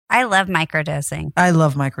I love microdosing. I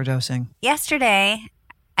love microdosing. Yesterday,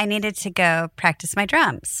 I needed to go practice my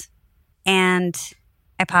drums. And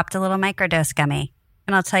I popped a little microdose gummy.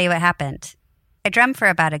 And I'll tell you what happened. I drummed for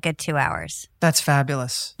about a good 2 hours. That's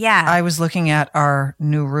fabulous. Yeah. I was looking at our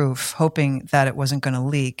new roof, hoping that it wasn't going to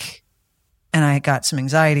leak. And I got some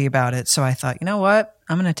anxiety about it. So I thought, you know what?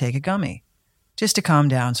 I'm going to take a gummy just to calm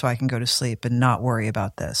down so I can go to sleep and not worry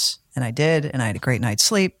about this. And I did. And I had a great night's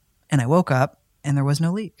sleep. And I woke up and there was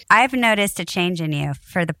no leak. I've noticed a change in you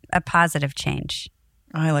for a positive change.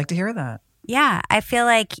 I like to hear that. Yeah. I feel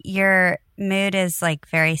like your mood is like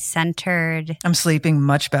very centered. I'm sleeping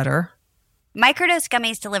much better. Microdose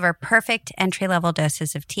gummies deliver perfect entry-level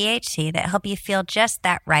doses of THC that help you feel just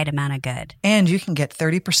that right amount of good. And you can get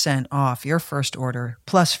 30% off your first order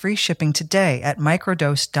plus free shipping today at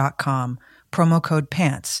microdose.com, promo code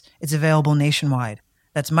PANTS. It's available nationwide.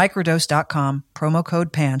 That's microdose.com, promo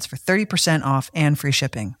code PANTS for 30% off and free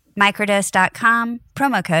shipping. Microdose.com,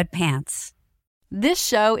 promo code PANTS. This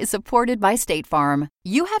show is supported by State Farm.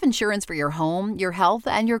 You have insurance for your home, your health,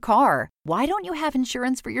 and your car. Why don't you have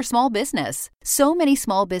insurance for your small business? So many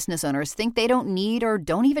small business owners think they don't need or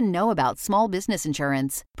don't even know about small business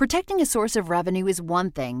insurance. Protecting a source of revenue is one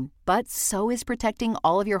thing, but so is protecting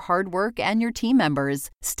all of your hard work and your team members.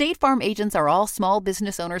 State Farm agents are all small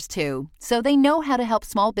business owners too, so they know how to help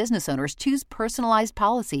small business owners choose personalized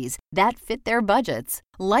policies that fit their budgets.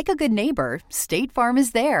 Like a good neighbor, State Farm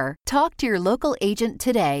is there. Talk to your local agent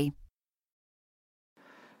today.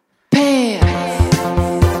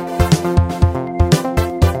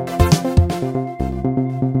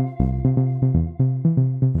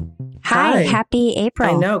 Hi, happy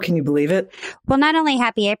April. I know. Can you believe it? Well, not only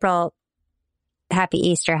happy April, happy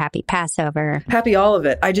Easter, happy Passover. Happy all of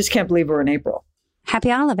it. I just can't believe we're in April.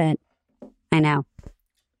 Happy all of it. I know.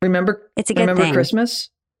 Remember? It's a good thing. Remember Christmas?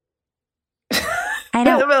 I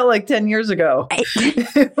know. About like 10 years ago.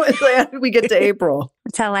 How did we get to April?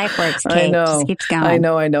 That's how life works, Kate. I know. Just keeps going. I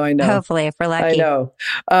know. Hopefully, if we're lucky. I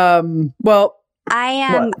know. Well,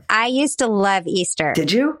 I used to love Easter.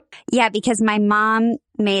 Did you? Yeah, because my mom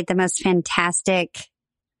made the most fantastic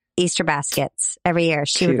Easter baskets every year.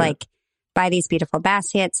 She would like buy these beautiful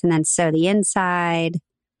baskets and then sew the inside.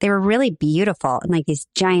 They were really beautiful and like these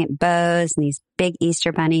giant bows and these big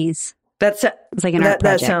Easter bunnies. It was like an art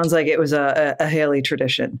project. That sounds like it was a Haley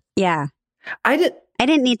tradition. Yeah. I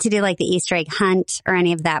didn't need to do like the Easter egg hunt or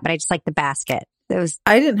any of that, but I just liked the basket.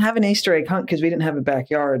 I didn't have an Easter egg hunt because we didn't have a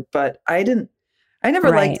backyard, but I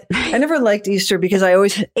never liked Easter because I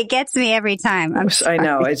always... It gets me every time. I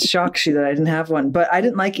know. It shocks you that I didn't have one, but I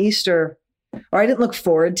didn't like Easter, or I didn't look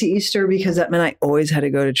forward to Easter because that meant I always had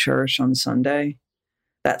to go to church on Sunday,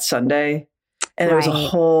 that Sunday. And there was a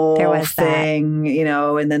whole thing, you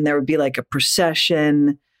know, and then there would be like a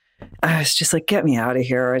procession. I was just like, get me out of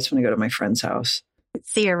here. I just want to go to my friend's house.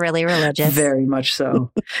 So you're really religious. Very much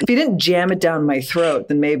so. If you didn't jam it down my throat,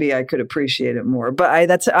 then maybe I could appreciate it more. But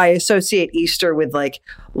I associate Easter with like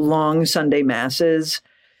long Sunday masses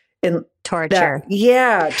and torture.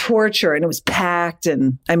 Torture. And it was packed.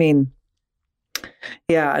 And I mean,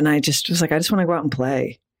 yeah. And I just was like, I just want to go out and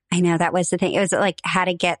play. I know, that was the thing. It was like how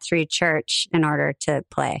to get through church in order to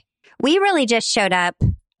play. We really just showed up.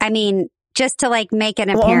 I mean, just to like make an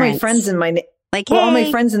appearance. All my friends in all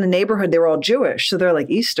my friends in the neighborhood, they were all Jewish. So they're like,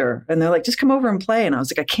 Easter. And they're like, just come over and play. And I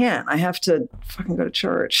was like, I can't. I have to fucking go to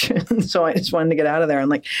church. So I just wanted to get out of there and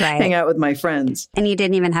like hang out with my friends. And you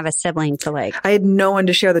didn't even have a sibling to like. I had no one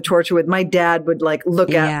to share the torture with. My dad would like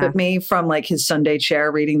look at me from like his Sunday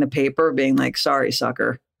chair reading the paper being like, sorry,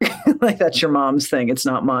 sucker. Like, that's your mom's thing. It's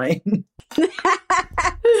not mine.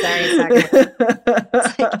 Sorry,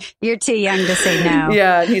 sucker. You're too young to say no.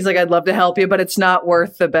 Yeah. And he's like, I'd love to help you, but it's not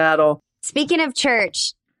worth the battle. Speaking of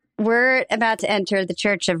church, we're about to enter the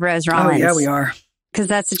Church of Rose Rollins. Oh, yeah, we are. Because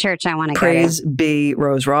that's the church I want to go to. Praise be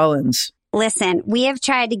Rose Rollins. Listen, we have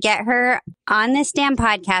tried to get her on this damn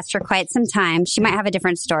podcast for quite some time. She might have a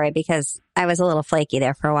different story because I was a little flaky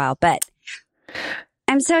there for a while, but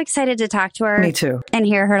I'm so excited to talk to her. Me too. And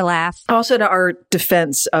hear her laugh. Also, to our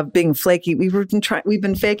defense of being flaky, we've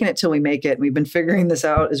been faking it till we make it. We've been figuring this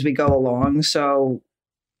out as we go along. So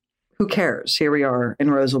who cares? Here we are,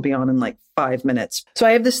 and Rose will be on in like 5 minutes. So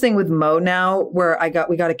I have this thing with Mo now where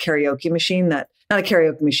we got a karaoke machine not a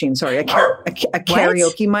karaoke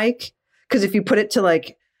mic. Because if you put it to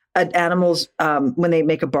like animals, when they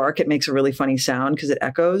make a bark, it makes a really funny sound because it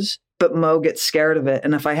echoes. But Mo gets scared of it.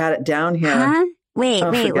 And if I had it down here. Huh? Wait.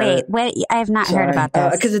 I have not heard about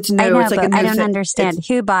this. Because it's new. I know, it's like but I don't understand.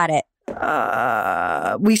 Who bought it?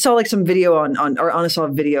 We saw like some video on Anna saw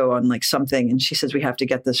a video on like something, and she says we have to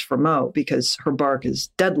get this for Mo because her bark is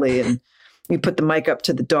deadly, and you put the mic up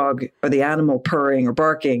to the dog or the animal purring or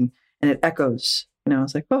barking and it echoes. You know,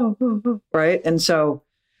 it's like, oh, oh, oh, right? And so,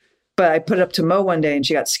 but I put it up to Mo one day and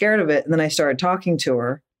she got scared of it. And then I started talking to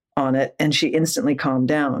her on it and she instantly calmed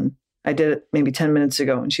down. I did it maybe 10 minutes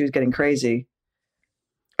ago when she was getting crazy.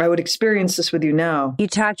 I would experience this with you now. You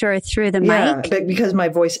talked to her through the mic? Yeah, but because my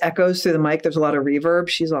voice echoes through the mic, there's a lot of reverb.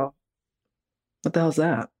 She's all, what the hell's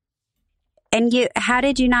that? And how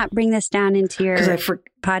did you not bring this down into your podcast?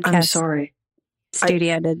 I'm sorry.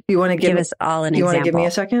 Studio you want to give us all an example? You want to give me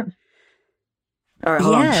a second? All right,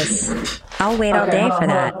 hold on. Yes. I'll wait all day for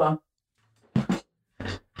that. Hold on.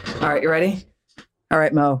 All right, you ready? All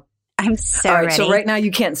right, Mo. I'm so All right, ready. so right now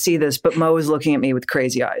you can't see this, but Mo is looking at me with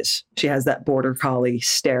crazy eyes. She has that border collie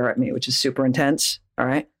stare at me, which is super intense. All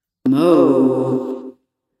right? Mo.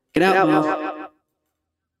 Get out, Mo.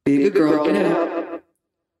 Be a good girl. Get out.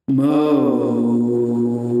 Mo.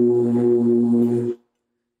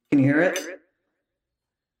 Can you hear it?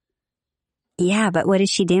 Yeah, but what is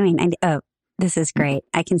she doing? This is great.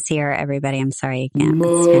 I can see her, everybody. I'm sorry you can't.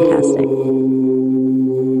 It's fantastic.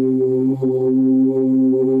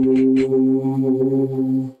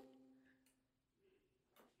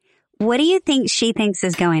 What do you think she thinks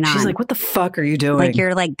is going on? She's like, what the fuck are you doing? Like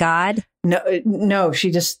you're like God? No,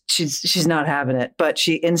 she's not having it, but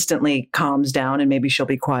she instantly calms down and maybe she'll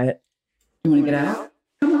be quiet. You want to get out?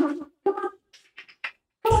 Come on.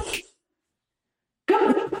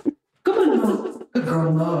 Good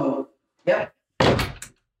girl, Mo. Yep.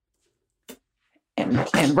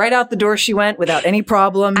 And right out the door she went without any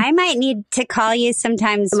problem. I might need to call you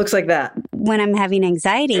sometimes. It looks like that. When I'm having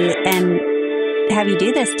anxiety and have you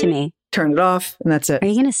do this to me. Turn it off and that's it. Are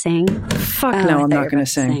you going to sing? Fuck no, I'm not going to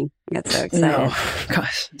sing. I got so excited. No,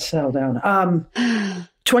 gosh, settle down.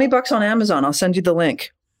 $20 on Amazon. I'll send you the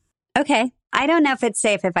link. Okay. I don't know if it's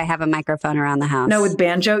safe if I have a microphone around the house. No, with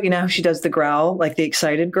Banjo, you know how she does the growl, like the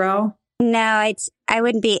excited growl? No, I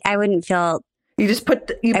wouldn't feel. You just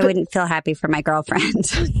I wouldn't feel happy for my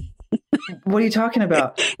girlfriend. What are you talking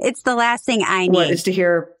about? It's the last thing I need. What is to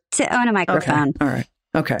hear? To own a microphone. Okay. All right.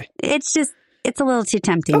 Okay. It's a little too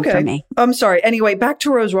tempting for me. I'm sorry. Anyway, back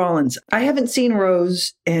to Rose Rollins. I haven't seen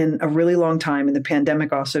Rose in a really long time, and the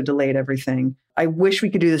pandemic also delayed everything. I wish we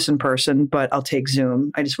could do this in person, but I'll take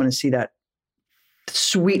Zoom. I just want to see that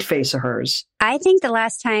sweet face of hers. I think the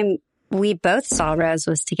last time we both saw Rose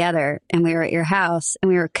was together, and we were at your house,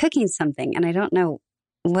 and we were cooking something, and I don't know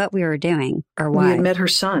what we were doing or why. We had met her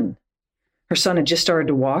son. Her son had just started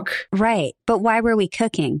to walk. Right. But why were we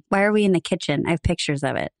cooking? Why are we in the kitchen? I have pictures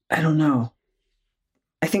of it. I don't know.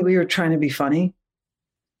 I think we were trying to be funny.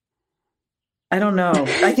 I don't know.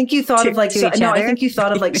 I think you thought of like, I think you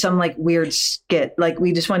thought of like some like weird skit. Like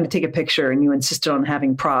we just wanted to take a picture and you insisted on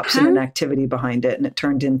having props and an activity behind it. And it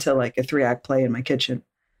turned into like a 3-act play in my kitchen.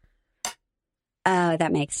 Oh,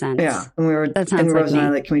 that makes sense. Yeah. And we were, and Rose and I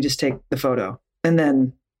like, can we just take the photo? And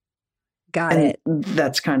then. Got it.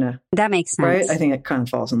 That's kind of. That makes sense. Right? I think it kind of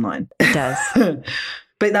falls in line. It does.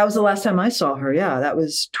 But that was the last time I saw her. Yeah. That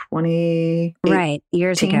was 20. Right.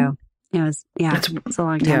 Years ago. It was, it's a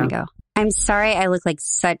long time ago. I'm sorry I look like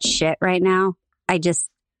such shit right now. I've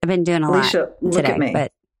been doing a lot look today, at me.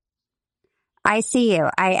 But I see you.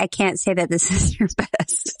 I can't say that this is your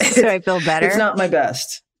best. So I feel better. It's not my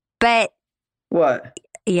best. But. What?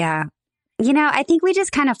 Yeah. You know, I think we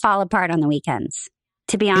just kind of fall apart on the weekends.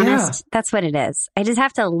 To be honest, that's what it is. I just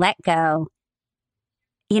have to let go,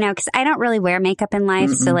 you know, because I don't really wear makeup in life.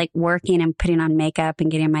 So like working and putting on makeup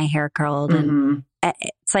and getting my hair curled and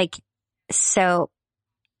it's like so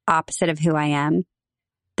opposite of who I am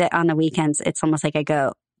that on the weekends, it's almost like I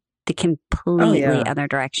go the completely other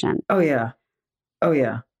direction. Oh, yeah. Oh,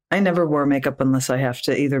 yeah. I never wear makeup unless I have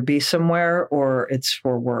to either be somewhere or it's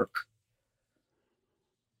for work.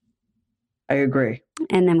 I agree.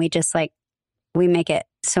 And then we just like, we make it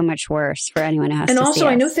so much worse for anyone who has to see us. And also,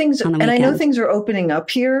 I know things, and I know things are opening up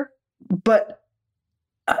here, but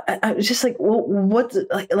I was just like, well, what,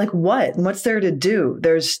 like what? And what's there to do?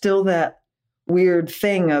 There's still that weird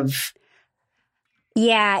thing of.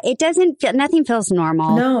 Yeah, it doesn't feel, nothing feels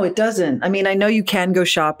normal. No, it doesn't. I mean, I know you can go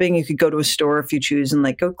shopping. You could go to a store if you choose and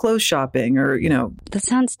like go clothes shopping or, you know. That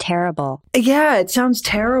sounds terrible. Yeah, it sounds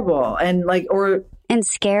terrible. And like, and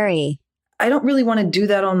scary. I don't really want to do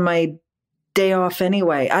that on my day off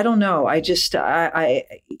anyway. I don't know. I just,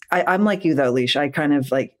 I'm like you though, Leash. I kind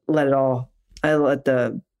of like let it all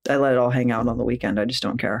hang out on the weekend. I just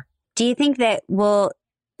don't care. Do you think that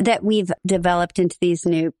we've developed into these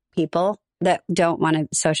new people that don't want to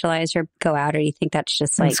socialize or go out? Or do you think that's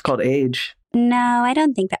just like. It's called age. No, I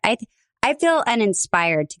don't think that. I feel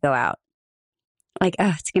uninspired to go out. like,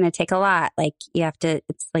 oh, it's going to take a lot. Like you have to,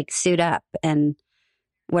 it's like suit up, and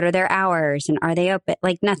what are their hours and are they open?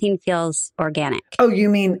 Like nothing feels organic. Oh, you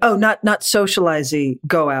mean, not socialize-y,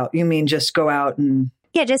 go out. You mean just go out and.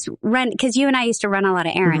 Yeah, just run. Because you and I used to run a lot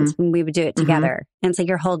of errands when we would do it together. And it's like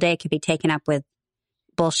your whole day could be taken up with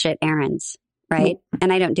bullshit errands, right?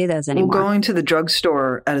 And I don't do those anymore. Well, going to the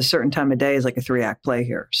drugstore at a certain time of day is like a 3-act play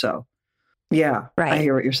here. So, yeah, right. I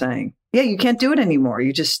hear what you're saying. Yeah, you can't do it anymore.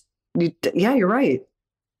 Yeah, you're right.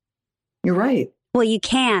 You're right. Well, you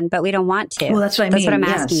can, but we don't want to. Well, that's what I mean. That's what I'm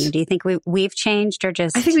asking you. Do you think we've changed, or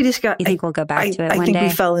just? I think we just got. You think we'll go back to it one day? I think we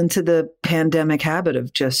fell into the pandemic habit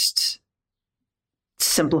of just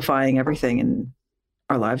simplifying everything, and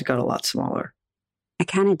our lives got a lot smaller. I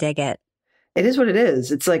kind of dig it. It is what it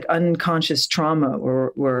is. It's like unconscious trauma,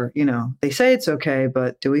 where they say it's okay,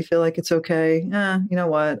 but do we feel like it's okay? You know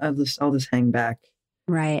what? I'll just hang back.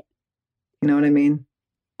 Right. You know what I mean?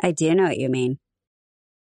 I do know what you mean.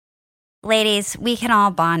 Ladies, we can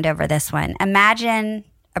all bond over this one. Imagine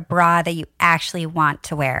a bra that you actually want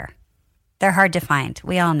to wear. They're hard to find.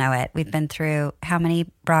 We all know it. We've been through how many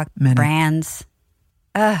bra brands?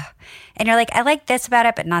 Ugh. And you're like, I like this about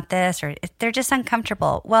it, but not this, or they're just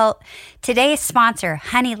uncomfortable. Well, today's sponsor,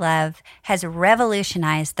 Honeylove, has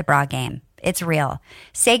revolutionized the bra game. It's real.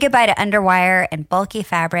 Say goodbye to underwire and bulky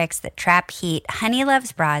fabrics that trap heat.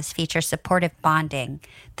 Honeylove's bras feature supportive bonding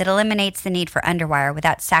that eliminates the need for underwire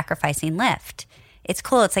without sacrificing lift. It's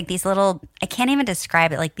cool. It's like these little, I can't even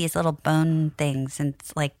describe it, like these little bone things. And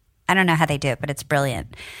it's like, I don't know how they do it, but it's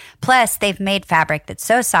brilliant. Plus, they've made fabric that's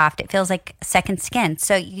so soft, it feels like second skin.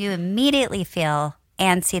 So you immediately feel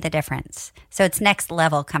and see the difference. So it's next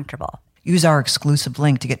level comfortable. Use our exclusive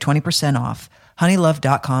link to get 20% off.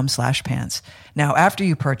 Honeylove.com/pants. Now, after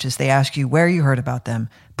you purchase, they ask you where you heard about them.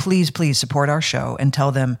 Please support our show and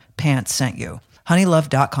tell them Pants sent you.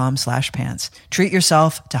 Honeylove.com/pants. Treat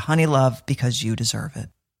yourself to Honeylove because you deserve it.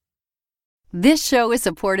 This show is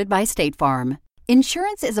supported by State Farm.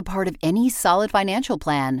 Insurance is a part of any solid financial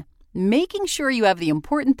plan. Making sure you have the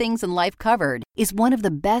important things in life covered is one of the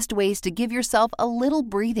best ways to give yourself a little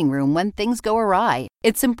breathing room when things go awry.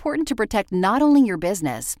 It's important to protect not only your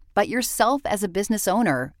business, but yourself as a business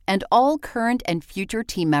owner and all current and future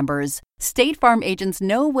team members. State Farm agents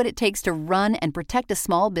know what it takes to run and protect a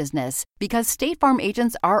small business because State Farm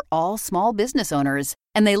agents are all small business owners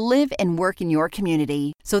and they live and work in your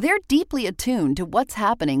community. So they're deeply attuned to what's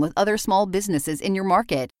happening with other small businesses in your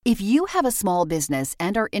market. If you have a small business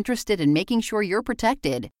and are interested in making sure you're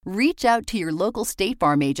protected, reach out to your local State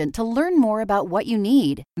Farm agent to learn more about what you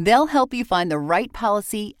need. They'll help you find the right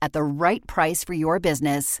policy at the right price for your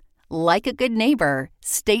business. Like a good neighbor,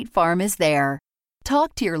 State Farm is there.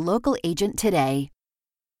 Talk to your local agent today.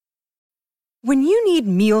 When you need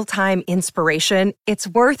mealtime inspiration, it's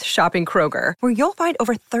worth shopping Kroger, where you'll find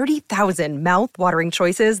over 30,000 mouth-watering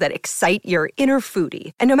choices that excite your inner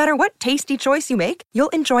foodie. And no matter what tasty choice you make, you'll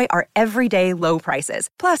enjoy our everyday low prices,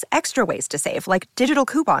 plus extra ways to save, like digital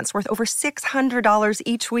coupons worth over $600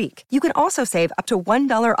 each week. You can also save up to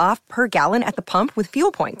 $1 off per gallon at the pump with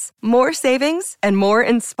fuel points. More savings and more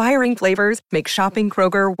inspiring flavors make shopping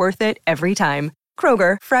Kroger worth it every time.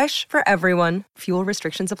 Kroger, fresh for everyone. Fuel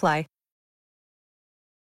restrictions apply.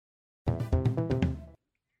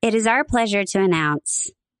 It is our pleasure to announce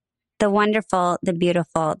the wonderful, the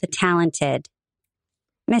beautiful, the talented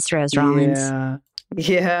Miss Rose Rollins.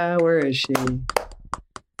 Yeah. Where is she?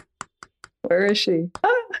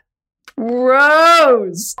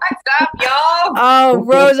 Rose! What's up, y'all? Oh,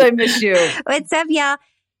 Rose, I miss you. What's up, y'all?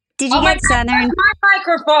 Did you get Southern? Where's my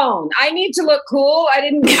microphone? I need to look cool. I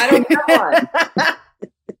don't have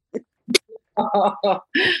one.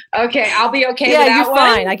 Okay, I'll be okay with that. Yeah, you're one.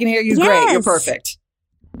 fine. I can hear you great. You're perfect.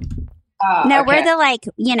 No, okay. we're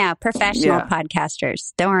the professional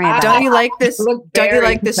podcasters. Don't worry about it. Don't you like this? Look Don't you very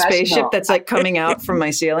like this spaceship professional. that's like coming out from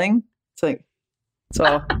my ceiling? It's like, it's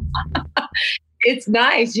all. It's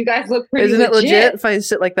nice. You guys look pretty. Isn't it legit if I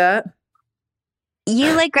sit like that?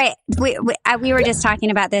 You look great. We were just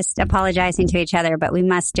talking about this, apologizing to each other, but we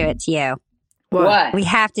must do it to you. What? We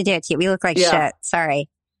have to do it to you. We look like shit. Sorry.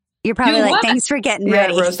 You're probably Do like, what? thanks for getting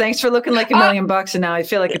ready. Yeah, Rose, thanks for looking like $1 million bucks, and now I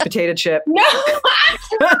feel like a potato chip. No,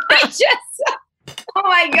 I just. Oh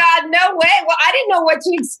my God! No way. Well, I didn't know what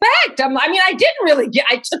to expect. I didn't really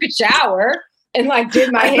I took a shower and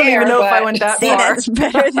did my hair. I don't even know if I went that See, far. that's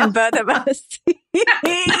better than both of us.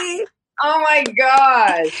 Oh my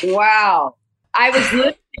gosh! Wow. I was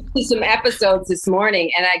listening to some episodes this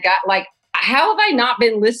morning, and I got how have I not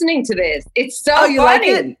been listening to this? It's so funny. You like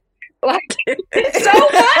it? It's so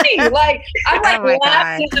funny. I'm Oh my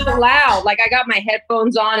laughing out loud. I got my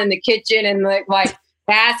headphones on in the kitchen and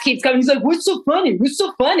Cass keeps coming. He's like, "What's so funny? What's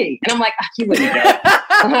so funny?" And I'm like, "You wouldn't get it."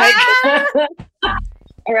 I'm like,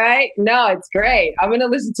 all right. No, it's great. I'm going to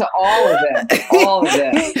listen to all of it. All of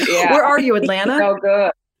it. Yeah. Where are you, Atlanta? So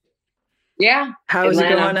good. Yeah. How is it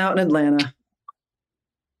going out in Atlanta?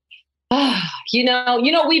 You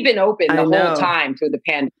know, we've been open the whole time through the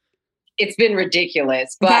pandemic. It's been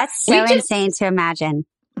ridiculous, but that's so insane to imagine.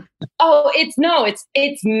 Oh,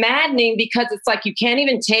 it's maddening because it's like you can't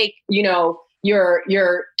even take,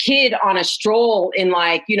 your kid on a stroll in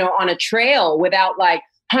on a trail without like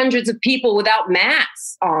hundreds of people without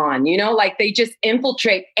masks on, like they just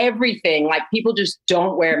infiltrate everything. Like people just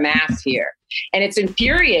don't wear masks here and it's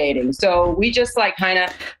infuriating. So we just like kind of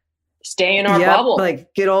stay in our bubble. Like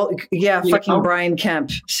fucking Brian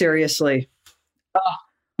Kemp. Seriously. Oh,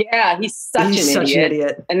 yeah. He's such an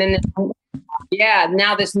idiot. And then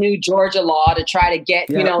now this new Georgia law to try to get,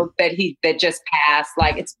 that just passed,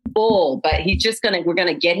 like it's bull, but we're going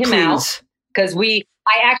to get him out because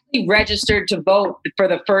I actually registered to vote for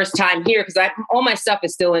the first time here because all my stuff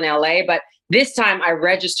is still in LA, but this time I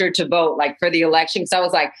registered to vote like for the election. So I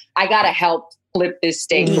was like, I got to help flip this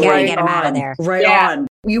state. You got to get him out of there. Right on.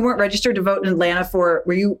 You weren't registered to vote in Atlanta were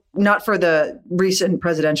you not for the recent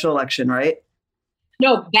presidential election, right?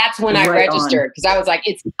 No, that's when I registered because I was like,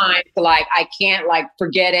 it's time to I can't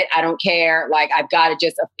forget it. I don't care. Like, I've got to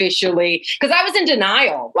just officially, because I was in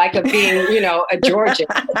denial, of being, a Georgian.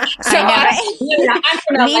 So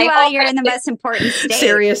meanwhile, you're in the most important state.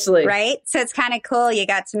 Seriously. Right? So it's kind of cool. You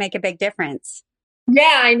got to make a big difference.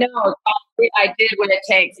 Yeah, I know. I did what it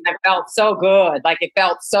takes and it felt so good. Like it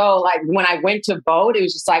felt so when I went to vote, it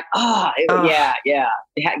was just like, yeah.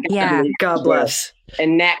 God bless.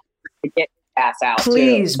 And next to get pass out.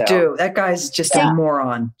 Please do. That guy's just a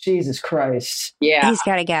moron. Jesus Christ. Yeah. He's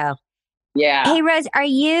got to go. Yeah. Hey, Rose,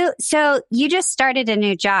 so you just started a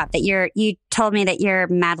new job that you told me that you're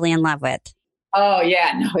madly in love with. Oh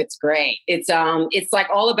yeah. No, it's great. It's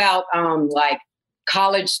all about,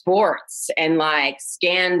 college sports and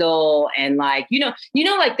scandal and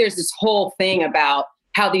there's this whole thing about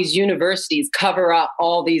how these universities cover up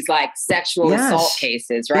all these sexual assault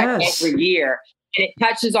cases, right? Every year. And it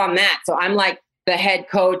touches on that. So I'm the head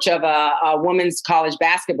coach of a women's college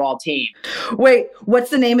basketball team. Wait,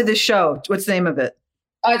 what's the name of this show? What's the name of it?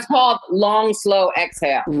 It's called Long, Slow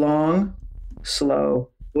Exhale. Long, Slow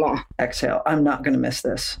Exhale. I'm not going to miss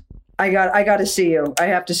this. I got to see you. I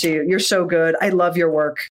have to see you. You're so good. I love your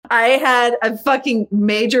work. I had a fucking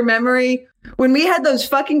major memory when we had those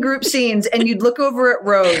fucking group scenes and you'd look over at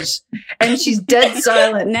Rose and she's dead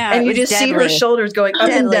silent and you just see her shoulders going up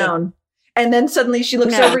and down. And then suddenly she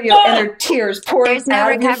looks over at you and there are tears pouring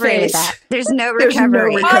out of your face. There's no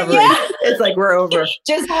recovery. It's like we're over.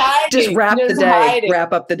 Just hide. Just wrap the day. Hiding.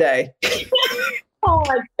 Wrap up the day. Oh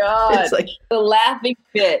my God. It's the laughing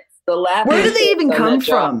fits. Where do they even come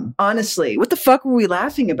from? Honestly, what the fuck were we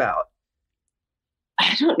laughing about?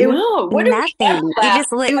 I don't know. Nothing.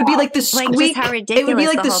 It would be like the squeak. It would be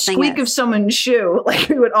like the squeak of someone's shoe. Like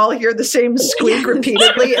we would all hear the same squeak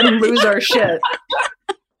repeatedly and lose our shit.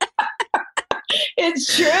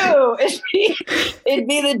 It's true. It'd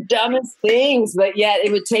be the dumbest things, but yet it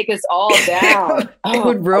would take us all down. It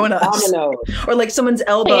would ruin us. Or like someone's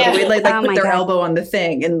elbow. Yeah. We'd put their elbow on the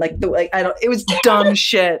thing, and it was dumb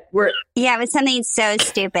shit. It was something so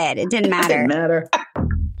stupid. It didn't matter. It didn't matter.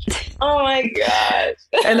 Oh my gosh.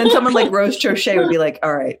 And then someone like Rose Trochet would be like,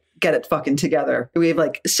 "All right, get it fucking together. We have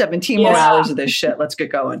 17 more hours of this shit. Let's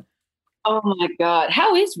get going." Oh my God.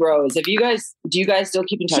 How is Rose? Do you guys still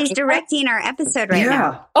keep in touch? She's directing our episode right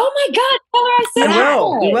now. Oh my God. Tell her I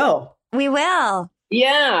said We will.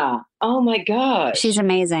 Yeah. Oh my God. She's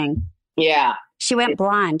amazing. Yeah. She went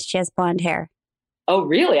blonde. She has blonde hair. Oh,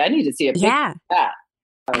 really? I need to see a picture. Yeah.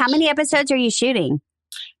 How many episodes are you shooting?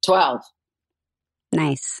 12.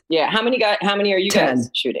 Nice. Yeah. How many are you 10.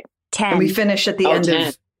 guys shooting? 10. And we finish at the end 10.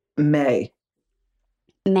 of May.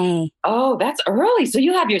 Oh, that's early. So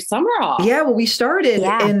you have your summer off. Yeah, well, we started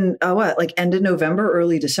in end of November,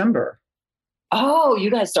 early December. Oh,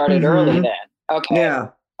 you guys started early then. Okay. Yeah.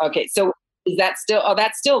 Okay. So is that still? Oh,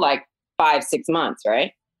 that's still 5-6 months,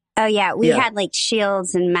 right? Oh yeah, we had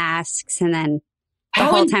shields and masks, and then the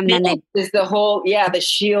whole time the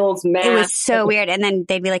shields, mask. It was so weird, and then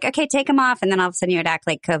they'd be like, "Okay, take them off," and then all of a sudden you would act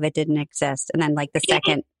like COVID didn't exist, and then the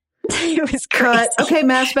second. It was crazy. Okay,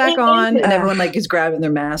 mask back on, and everyone is grabbing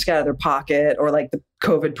their mask out of their pocket, or the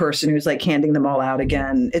COVID person who's handing them all out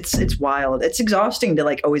again. It's wild. It's exhausting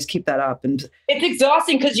to always keep that up, and it's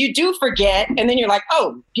exhausting because you do forget, and then you're like,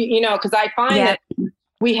 oh, because I find that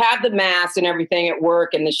we have the masks and everything at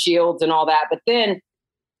work and the shields and all that, but then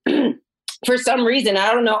for some reason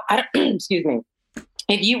I don't know. Excuse me.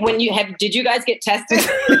 did you guys get tested?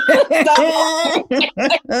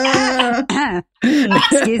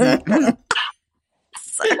 Excuse me.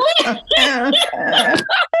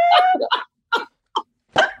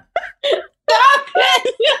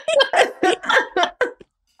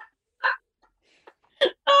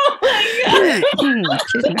 Oh my God.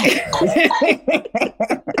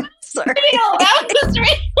 Sorry. That was real.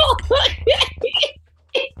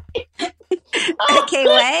 Okay,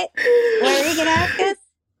 what? What are you gonna ask us?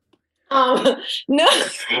 No.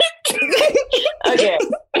 Okay.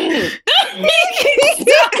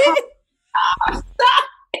 Stop.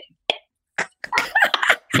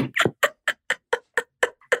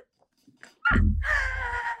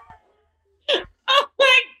 Oh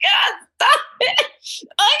my God, stop it.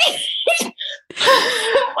 Okay.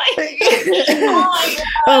 Oh my God.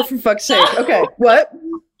 Oh, for fuck's sake. Okay, what?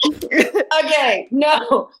 Okay,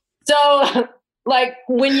 no. So, like,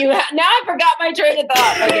 when now I forgot my train of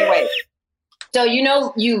thought. Okay, wait. So,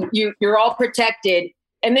 you're all protected.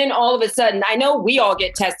 And then all of a sudden, I know we all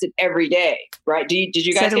get tested every day, right? Did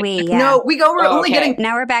you guys? So do we, yeah. No, we're only getting.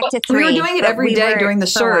 Now we're back to 3. We were doing it every day during the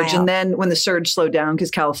surge, and and then when the surge slowed down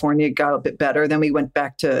because California got a bit better, then we went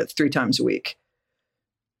back to 3 times a week.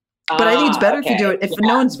 But I think it's better if you do it. If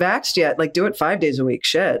no one's vaxxed yet, like do it 5 days a week.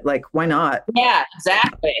 Shit, like why not? Yeah,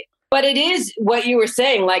 exactly. But it is what you were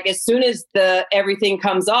saying. Like as soon as everything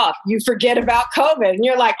comes off, you forget about COVID, and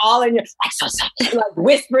you're like all in your like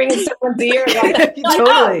whispering in someone's ear. Like,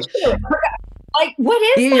 totally. Oh, like what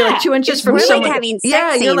is that? You're like 2 inches from we're someone. like having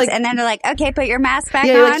sex scenes, like, and then they're like, "Okay, put your mask back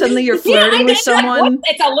on." Like suddenly you're flirting with someone.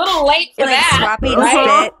 It's a little late for like that. Swapping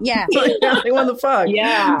right? spit. Yeah. What the fuck?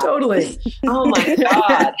 Yeah, totally. Oh my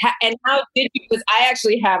God! And how did you? Because I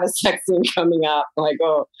actually have a sex scene coming up.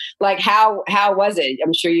 Like how was it?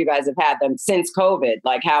 I'm sure you guys have had them since COVID.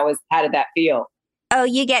 Like how did that feel? Oh,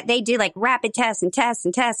 they do like rapid tests and tests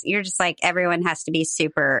and tests. You're just like everyone has to be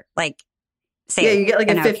super like. Safe. Yeah, you get like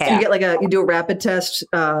a 50, okay. you do a rapid test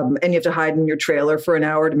and you have to hide in your trailer for an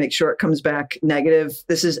hour to make sure it comes back negative.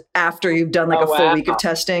 This is after you've done like a full week of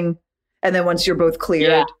testing. And then once you're both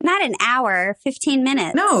cleared. Not an hour, 15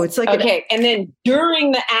 minutes. No, it's like. Okay. And then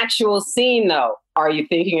during the actual scene though, are you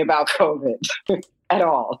thinking about COVID at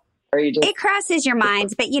all? Or are you just. It crosses your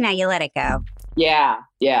minds, but you let it go. Yeah.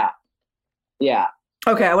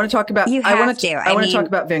 Okay, I want to talk about. I want to talk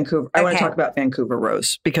about Vancouver. I want to talk about Vancouver,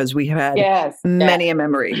 Rose, because we had many a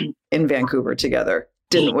memory in Vancouver together,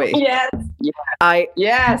 didn't we? Yes.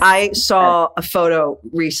 I saw a photo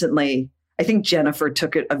recently. I think Jennifer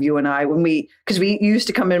took it of you and I because we used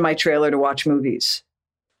to come in my trailer to watch movies.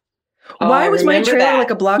 Why was my trailer like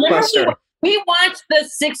a blockbuster? We watched the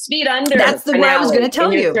 6 Feet Under. That's what I was going to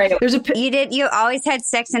tell you. You always had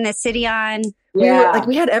Sex in the City on. Yeah.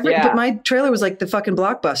 We had but my trailer was like the fucking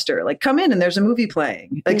blockbuster. Like come in and there's a movie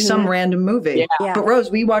playing, like some random movie. Yeah. But Rose,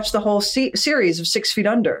 we watched the whole series of 6 Feet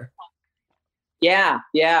Under. Yeah.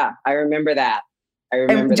 I remember that.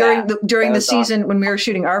 During the season when we were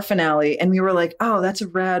shooting our finale, and we were like, "Oh, that's a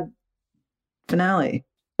rad finale."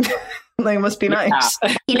 Like, it must be nice.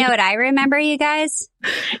 You know what I remember, you guys?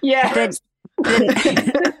 Yeah.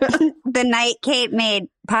 The night Kate made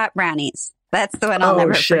pot brownies. That's the one I'll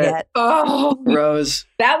never forget. Oh, Rose.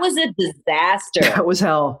 That was a disaster. That was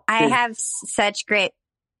hell. I have such great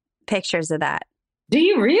pictures of that. Do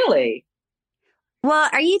you really? Well,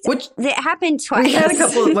 it happened twice. We had a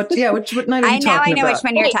couple of, what night are you talking about? I know which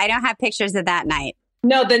one you're talking. I don't have pictures of that night.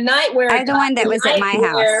 No, the night where the one that was at my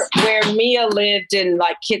house, where Mia lived in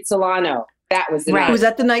like Kitsilano. That was the night. Was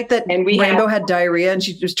that the night that Rainbow had diarrhea and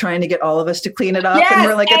she was trying to get all of us to clean it up? Yes, and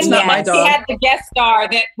we're like, it's not my dog. We had the guest star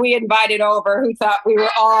that we invited over who thought we were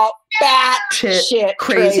all shit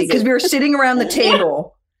crazy. Because we were sitting around the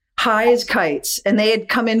table, high as kites, and they had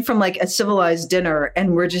come in from like a civilized dinner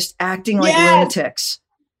and we're just acting like lunatics.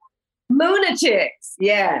 Lunatics,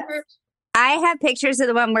 yes. I have pictures of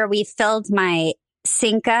the one where we filled my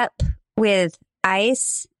sink up with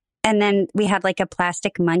ice, and then we had like a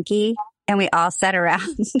plastic monkey, and we all sat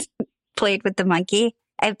around, played with the monkey.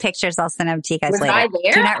 I have pictures. I'll send them to you guys later. I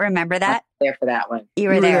there? Do you not remember that? I was there for that one. You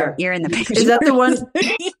were there. You're in the picture. Is that the one?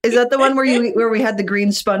 Is that the one where we had the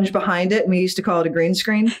green sponge behind it, and we used to call it a green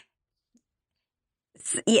screen?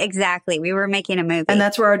 Yeah, exactly. We were making a movie, and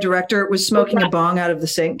that's where our director was smoking a bong out of the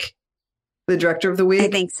sink. The director of the week. I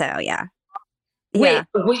think so. Yeah. Wait,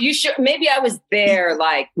 well, you sure? Maybe I was there,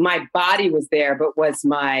 like my body was there, but was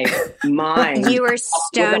my mind? You were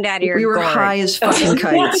stoned out of your We were gourd. high as fucking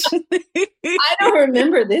kites. I don't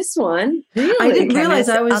remember this one. Really? I didn't realize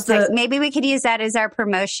I was Maybe we could use that as our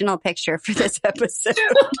promotional picture for this episode.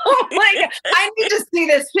 Oh my God. I need to see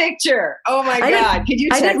this picture. Oh my God. Could you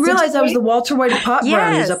I didn't realize I was the Walter White pot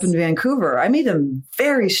brownies Yes. up in Vancouver. I made them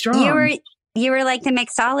very strong. You were like the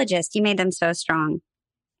mixologist. You made them so strong.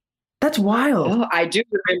 That's wild. Oh, I do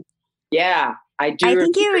remember. Yeah, I do. I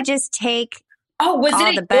think you would just take was all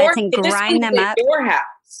it the buds and grind them up. At your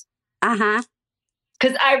house? Uh-huh.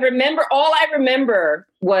 Because all I remember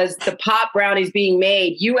was the pot brownies being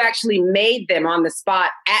made. You actually made them on the spot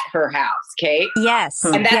at her house, Kate. Yes.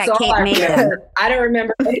 And that's all Kate I made remember. them. I don't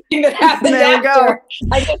remember anything that happened There you after.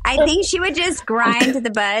 go. I think she would just grind the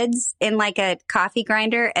buds in like a coffee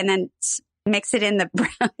grinder and then mix it in the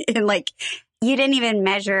brown. And like, you didn't even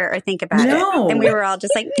measure or think about it. And we were all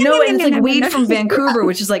just like, no, and it's like weed from Vancouver,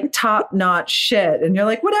 which is like top notch shit. And you're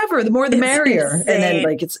like, whatever, the more the merrier. And then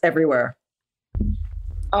like it's everywhere.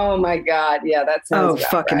 Oh my God. Yeah, that sounds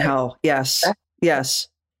fucking right. hell. Yes. Yes.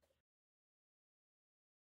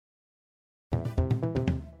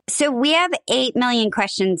 So we have 8 million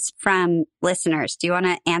questions from listeners. Do you want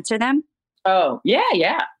to answer them? Oh, yeah.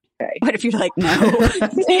 Okay. What if you're like, no?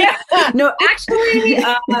 Yeah. No, actually,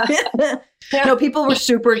 no, people were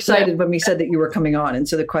super excited when we said that you were coming on. And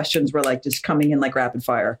so the questions were like just coming in like rapid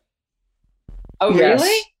fire. Oh, Yes.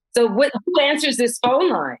 really? So who answers this phone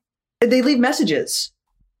line? They leave messages.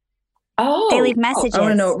 Oh, They leave messages. I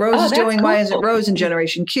want to know what Rose is that's doing. Why isn't cool. Rose in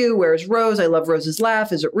Generation Q? Where's Rose? I love Rose's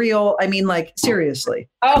laugh. Is it real? I mean, like, seriously.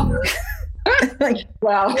 Oh,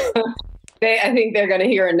 well, I think they're going to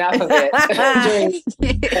hear enough of it.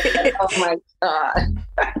 Oh my God.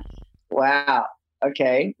 Wow.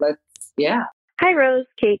 Okay. Hi, Rose,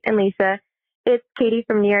 Kate, and Lisa. It's Katie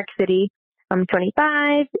from New York City. I'm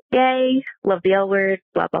 25. Yay. Love the L word.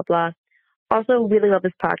 Blah, blah, blah. Also, really love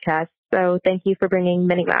this podcast. So thank you for bringing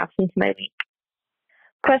many laughs into my week.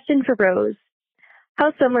 Question for Rose.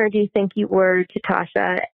 How similar do you think you were to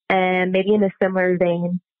Tasha? And maybe in a similar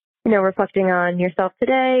vein, reflecting on yourself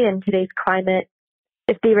today and today's climate.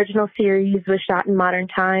 If the original series was shot in modern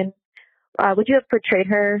times, would you have portrayed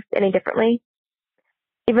her any differently?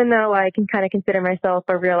 Even though I can kind of consider myself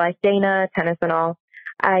a real life Dana, tennis and all,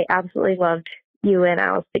 I absolutely loved you and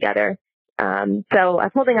Alice together. So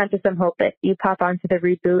I'm holding on to some hope that you pop onto the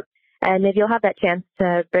reboot and maybe you'll have that chance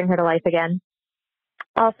to bring her to life again.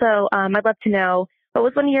 Also, I'd love to know, what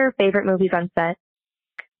was one of your favorite movies on set?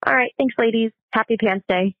 All right. Thanks, ladies. Happy Pants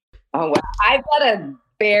Day. Oh, wow. I've got a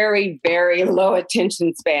very, very low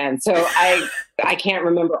attention span. So I can't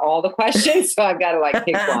remember all the questions. So I've got to like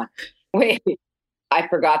pick one. Wait, I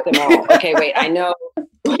forgot them all. Okay, wait, I know.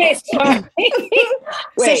 Wait, sorry.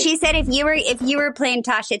 So she said, if you were playing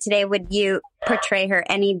Tasha today, would you portray her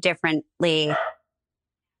any differently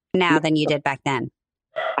now than you did back then?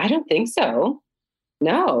 I don't think so.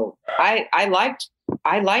 No, I liked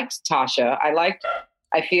Tasha.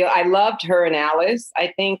 I loved her and Alice.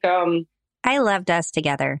 I think, I loved us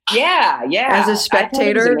together. Yeah. As a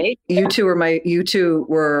spectator, you two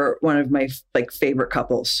were one of my like favorite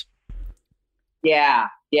couples. Yeah.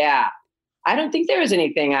 I don't think there was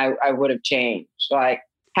anything I would have changed. Like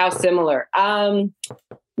how similar?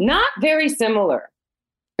 Not very similar.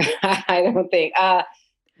 I don't think.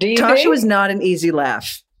 Do you Tasha think? was not an easy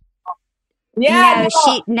laugh. Yeah,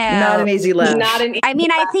 not an easy laugh. I mean,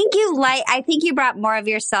 I think you brought more of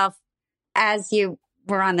yourself as you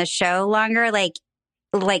were on the show longer. Like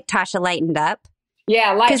Tasha lightened up.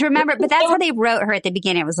 Yeah, because remember, but that's how they wrote her at the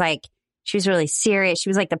beginning. It was like she was really serious. She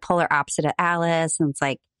was like the polar opposite of Alice, and it's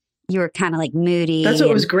like you were kind of like moody. That's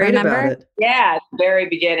what was great about it. Yeah, at the very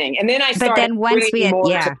beginning, and then I started. But then once we had,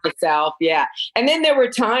 to myself, and then there were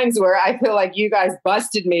times where I feel like you guys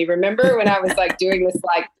busted me. Remember when I was like doing this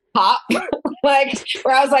like pop, like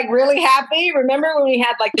where I was like really happy. Remember when we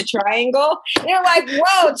had like the triangle? And you're like,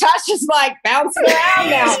 whoa, Tasha's like bouncing around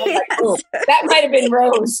now. I was like, oh, that might have been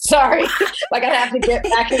Rose. Sorry, like I'd have to get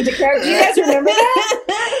back into character. You guys remember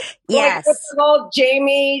that? Yes. Like, with the whole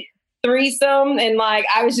Jamie threesome, and like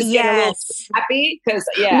I was just getting a little happy because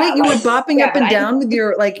Wait, you were bopping up and down with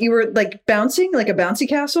your like you were like bouncing like a bouncy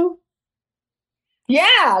castle.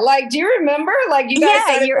 Yeah, like do you remember? Like you guys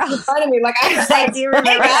started making fun of me. Like I was like, I do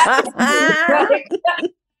remember.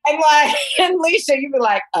 and Lisa, you'd be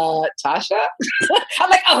like, Tasha? I'm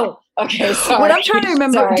like, oh, okay, sorry. What I'm trying to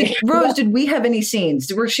remember, Rose, did we have any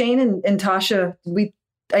scenes? Were Shane and Tasha,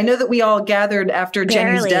 I know that we all gathered after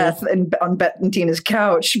Jenny's death and on Bet and Tina's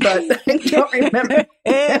couch, but I don't remember.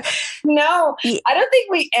 No, I don't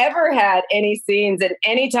think we ever had any scenes. And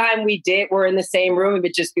anytime we did, we're in the same room. It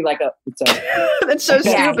would just be like what's up? That's so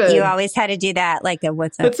stupid. You always had to do that. Like a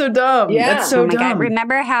what's up? That's so dumb. Yeah. That's so dumb. God.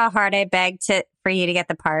 Remember how hard I begged for you to get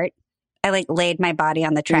the part? I like laid my body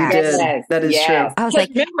on the track. Yes. That is true. I was like,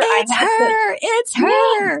 remember, it's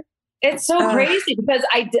her. It's so crazy because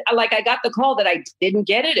I got the call that I didn't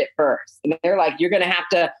get it at first. And they're like, you're going to have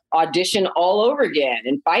to audition all over again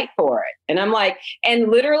and fight for it. And I'm like, and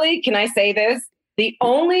literally, can I say this? The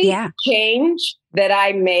only change that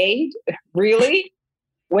I made really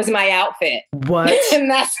was my outfit. What? And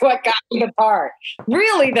that's what got me the part.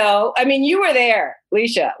 Really though. I mean, you were there,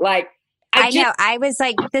 Leisha. Like, I know. I was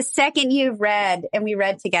like, the second you read and we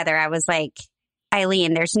read together, I was like,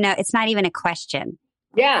 Eileen, it's not even a question.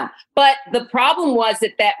 Yeah. But the problem was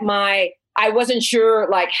that I wasn't sure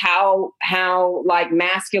like how like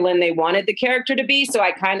masculine they wanted the character to be. So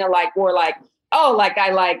I kind of like wore like, I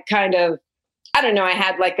don't know. I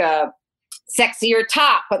had like a sexier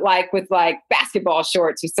top, but like with like basketball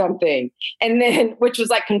shorts or something. And then, which was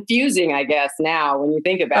like confusing, I guess, now when you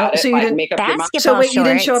think about it. So you like, didn't make up your mind. So wait, you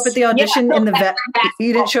didn't show up at the audition in the vest?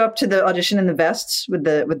 You didn't show up to the audition in the vests with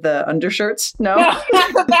the undershirts? No, not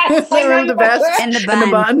the vest. The vest and the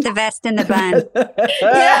bun. The vest and the bun.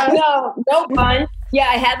 Yeah, no bun. Yeah,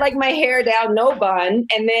 I had like my hair down, no bun.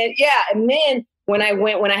 And then when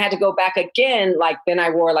I had to go back again, like then I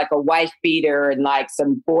wore like a wife beater and like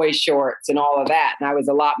some boy shorts and all of that. And I was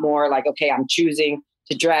a lot more like, okay, I'm choosing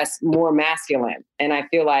to dress more masculine. And I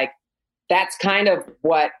feel like that's kind of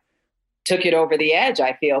what took it over the edge,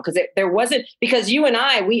 I feel. Because you and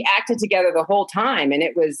I, we acted together the whole time. And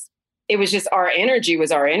it was just our energy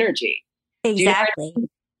was our energy. Exactly.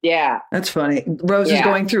 Yeah. That's funny. Rose is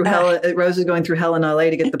going through hell in LA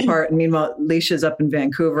to get the part. And meanwhile, Leisha's up in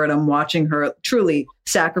Vancouver and I'm watching her truly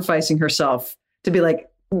sacrificing herself to be like,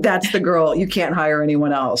 that's the girl. You can't hire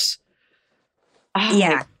anyone else. Oh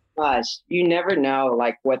my gosh. You never know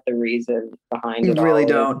like what the reason behind it. You really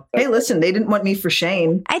don't. Hey, listen, they didn't want me for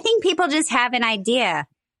Shane. I think people just have an idea.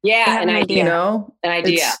 Yeah. An idea. You know, an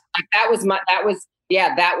idea. Like that was my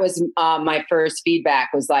first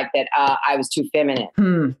feedback was like that I was too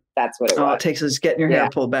feminine. That's what it was. All it takes is getting your hair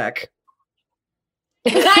pulled back.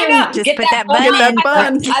 I know. Just put that bun in. I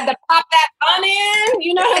had to pop that bun in.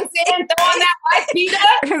 You know what I'm saying? Throw on that white pita.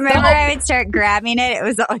 Remember, I would start grabbing it. It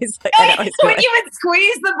was always like when you would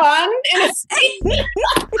squeeze the bun in a steam.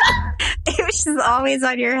 It was just always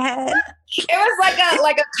on your head. It was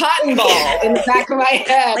like a cotton ball in the back of my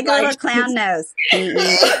head, like a little clown nose.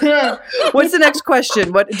 What's the next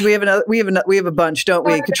question? What do we have? We have a bunch, don't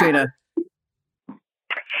we, Katrina?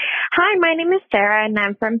 Hi, my name is Sarah, and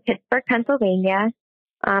I'm from Pittsburgh, Pennsylvania.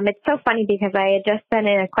 It's so funny because I had just sent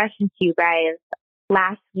in a question to you guys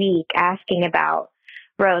last week asking about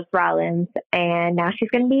Rose Rollins, and now she's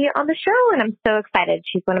going to be on the show, and I'm so excited.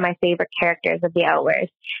 She's one of my favorite characters of the L Word.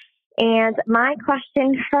 And my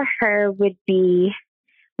question for her would be,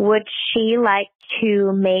 would she like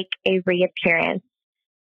to make a reappearance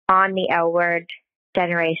on the L Word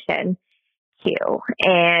Generation Q?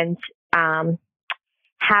 And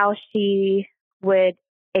how she would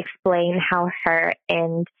explain how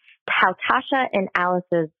Tasha and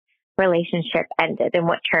Alice's relationship ended and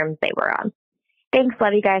what terms they were on. Thanks.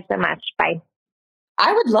 Love you guys so much. Bye.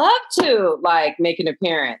 I would love to like make an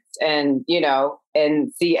appearance and,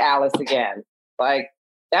 and see Alice again. Like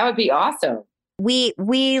that would be awesome. We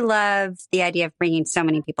love the idea of bringing so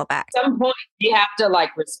many people back. At some point you have to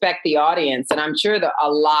like respect the audience. And I'm sure that a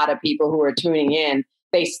lot of people who are tuning in,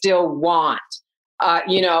 they still want,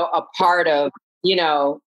 a part of, you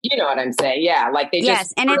know what I'm saying? Yeah. Like they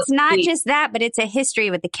just. And it's not just that, but it's a history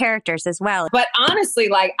with the characters as well. But honestly,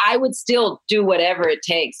 like I would still do whatever it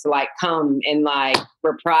takes to like come and like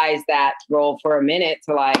reprise that role for a minute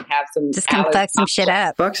to like have some. Just come fuck some shit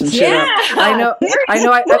up. Fuck some shit up. I know. Who are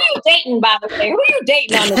you dating, by the way? Who are you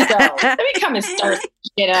dating on the show? Let me come and stir some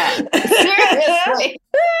shit up. Seriously.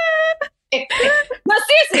 No,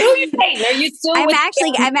 seriously, who are you dating? Are you still? I'm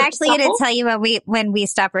actually going to tell you when we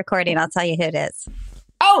stop recording. I'll tell you who it is.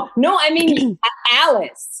 Oh no, I mean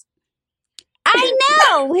Alice. I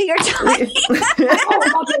know who you're talking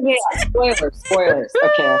about. Spoilers.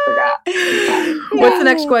 Okay, I forgot. What's the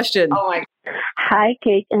next question? Oh my. Hi,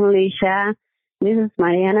 Kate and Alicia. This is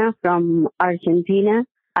Mariana from Argentina.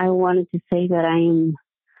 I wanted to say that I am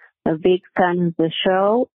a big fan of the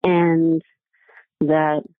show and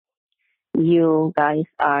that you guys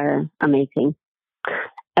are amazing.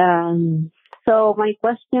 So my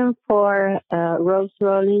question for Rose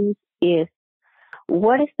Rollins is,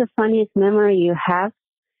 what is the funniest memory you have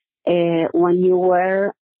when you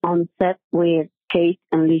were on set with Kate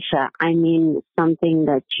and Leisha? I mean, something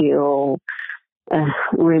that you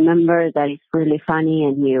remember that is really funny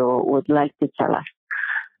and you would like to tell us.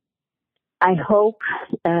 I hope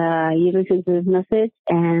you listen to this message,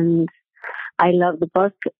 and I love the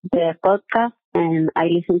podcast, and I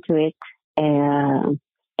listen to it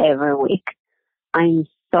every week. I'm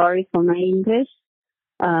sorry for my English.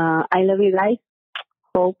 I love you guys.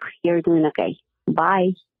 Hope you're doing okay.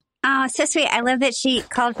 Bye. Oh, so sweet. I love that she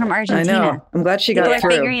called from Argentina. I know. I'm glad she got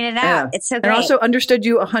through. Figuring it out. Yeah. It's so great. And also understood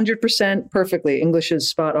you 100% perfectly. English is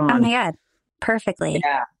spot on. Oh my God. Perfectly.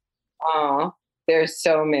 Yeah. Oh, there's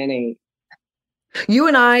so many. You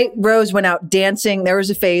and I, Rose, went out dancing. There was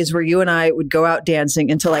a phase where you and I would go out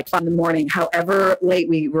dancing until like 5 a.m, however late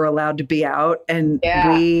we were allowed to be out. And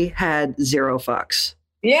we had zero fucks.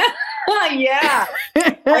 Yeah. Yeah.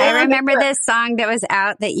 I remember this song that was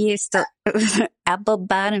out that used to, it was apple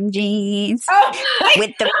bottom jeans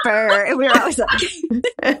with the fur. And we were always like,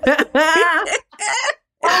 oh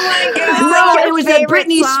my God. No, it was that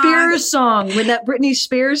Britney Spears song. When that Britney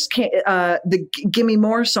Spears the Gimme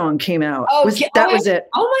More song came out. That was it.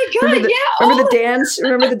 Oh my God. Remember the dance?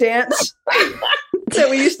 Remember the dance that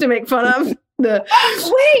we used to make fun of? What dance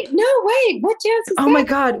is that? Oh my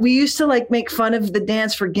God. We used to like make fun of the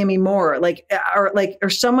dance for Gimme More, or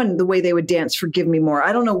someone, the way they would dance for Give Me More.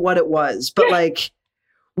 I don't know what it was, but like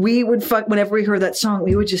we would whenever we heard that song,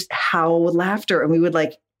 we would just howl with laughter, and we would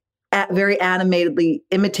like very animatedly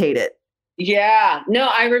imitate it. Yeah.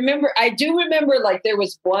 No, I do remember like there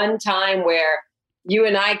was one time where you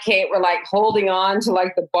and I, Kate, were like holding on to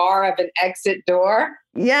like the bar of an exit door.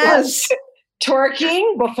 Yes. Like,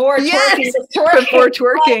 twerking before twerking. Before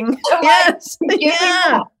twerking. Yes.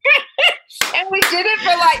 Yeah. And we did it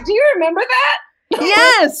for like, do you remember that?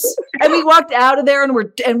 Yes. And we walked out of there and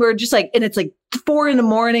we're just like, and it's like 4 a.m.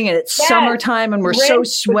 and it's summertime and we're so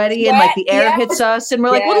sweaty and like the air hits us and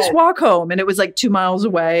we're like, we'll just walk home. And it was like 2 miles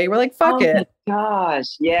away. We're like, fuck it. Oh my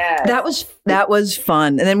gosh. Yeah. That was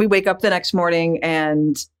fun. And then we wake up the next morning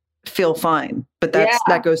and feel fine. But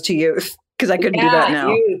that goes to youth. Because I couldn't do that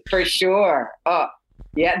now. Youth, for sure. Oh,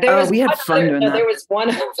 yeah. We had fun doing that. There was one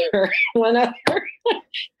other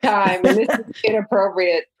time, and this is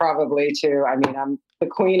inappropriate probably too. I mean, I'm the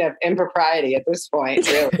queen of impropriety at this point,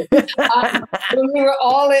 really. When we were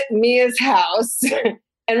all at Mia's house,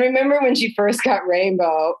 and remember when she first got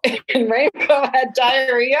Rainbow, and Rainbow had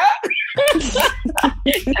diarrhea?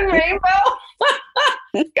 And Rainbow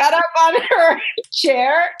got up on her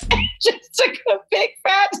chair and just took a big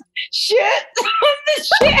fat shit on the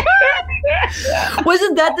chair.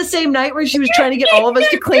 Wasn't that the same night where she was trying to get all of us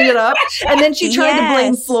to clean it up? And then she tried to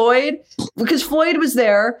blame Floyd because Floyd was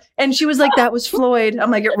there. And she was like, that was Floyd.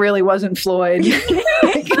 I'm like, it really wasn't Floyd.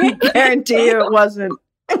 I can guarantee you it wasn't.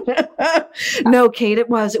 No, Kate, it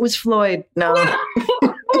was Floyd. No.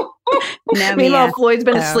 Meanwhile, Floyd's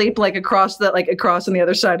been asleep like across on the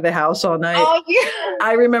other side of the house all night. Oh, yeah.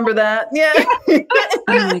 I remember that. Yeah. Oh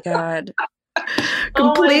my God.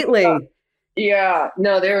 Completely. Oh my God. Yeah.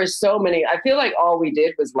 No, there were so many. I feel like all we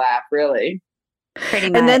did was laugh, really. Pretty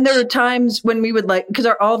much. And then there were times when we would because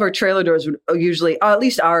all of our trailer doors would usually, at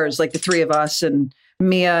least ours, like the three of us and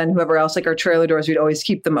Mia and whoever else, like our trailer doors, we'd always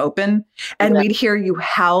keep them open, and we'd hear you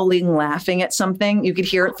howling, laughing at something. You could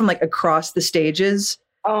hear it from like across the stages.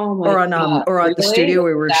 Oh my God. Or on the studio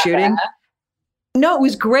where we were shooting. Bad? No, it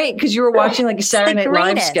was great because you were watching like a Saturday Night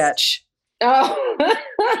Live sketch. Oh.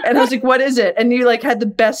 And I was like, what is it? And you like had the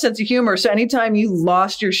best sense of humor. So anytime you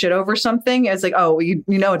lost your shit over something, it's like, oh, you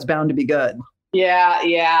know it's bound to be good.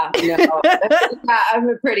 Yeah. No, I'm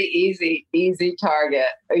a pretty easy target,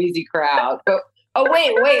 easy crowd. But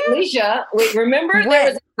wait, Leisha, remember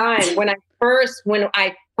there was a time when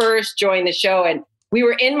I first joined the show and we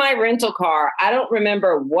were in my rental car. I don't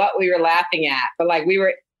remember what we were laughing at, but like we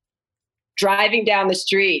were driving down the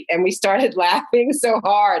street and we started laughing so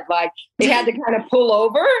hard, like we had to kind of pull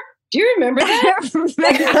over. Do you remember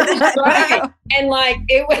that? And like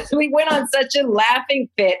we went on such a laughing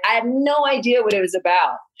fit. I have no idea what it was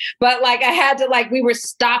about, but like I had to we were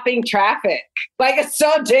stopping traffic. Like it's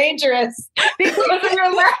so dangerous because we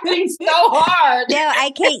were laughing so hard. No, I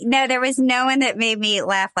can't. No, there was no one that made me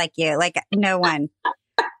laugh like you. Like no one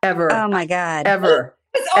ever. Oh my God, ever.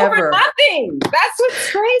 It's over nothing. That's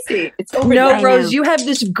what's crazy. It's over. No, Rose, you have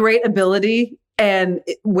this great ability. And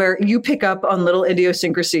where you pick up on little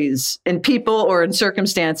idiosyncrasies in people or in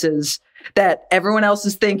circumstances that everyone else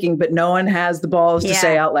is thinking, but no one has the balls to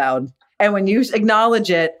say out loud. And when you acknowledge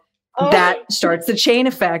it, that starts the chain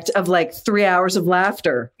effect of like 3 hours of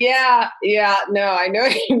laughter. Yeah. No, I know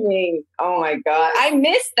what you mean. Oh my God. I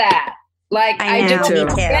miss that. Like, I know, me too.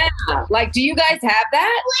 Yeah. Like, do you guys have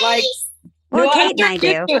that? Like, well, Kate and I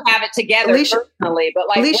do. You have it together personally, but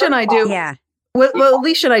like Alicia and I do. Yeah. Well,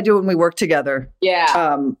 Alicia and I do when we work together.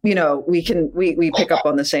 Yeah. We pick up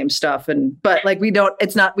on the same stuff, but like we don't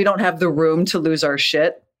have the room to lose our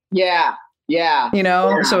shit. Yeah.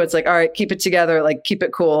 So it's like, all right, keep it together, like keep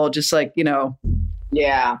it cool, just like,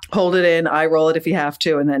 yeah, hold it in, eye roll it if you have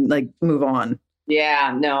to, and then like move on.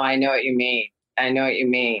 Yeah, no, I know what you mean.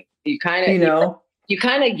 You kind of, you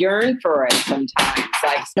kind of yearn for it sometimes,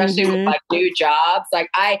 like especially with like new jobs. Like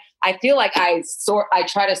I feel like I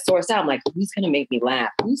try to source out. I'm like, who's gonna make me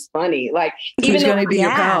laugh? Who's funny? Like who's gonna be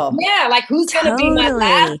your pal? Yeah, like who's gonna be my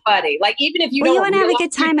laugh buddy? Like even if you don't, you want to have a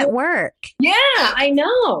good time at work. Yeah, I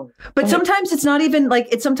know. But sometimes it's not even like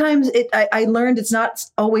it. Sometimes I learned it's not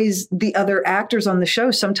always the other actors on the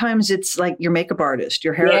show. Sometimes it's like your makeup artist,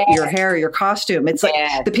 your hair, your costume. It's like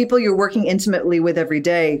the people you're working intimately with every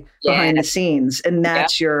day behind the scenes, and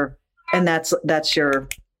that's that's your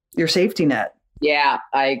safety net. Yeah,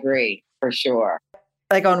 I agree for sure.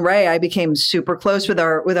 Like on Ray, I became super close with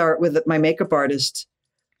my makeup artist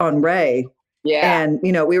on Ray. Yeah. And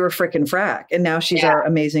we were frickin' frack. And now she's our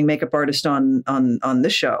amazing makeup artist on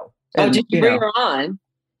this show. And, did you bring her on?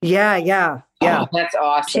 Yeah. Oh, that's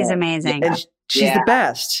awesome. She's amazing. And she's the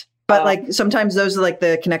best. But like sometimes those are like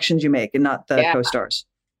the connections you make and not the co-stars.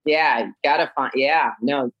 Yeah, you gotta find. Yeah,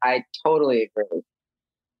 no, I totally agree.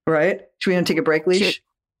 Right? Should we take a break, Leash?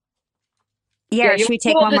 Yeah, should we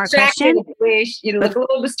take one more question? Leash, you look a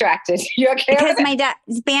little distracted. You okay? Because my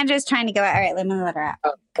Banjo's trying to go out. All right, let me let her out.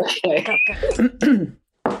 Oh, okay. Go.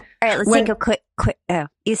 All right, let's take a quick. Oh,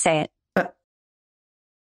 you say it.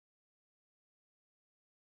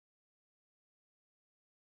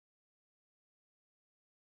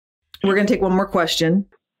 We're going to take one more question.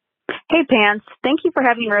 Hey, Pants. Thank you for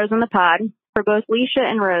having Rose on the pod. For both Leisha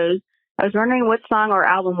and Rose, I was wondering what song or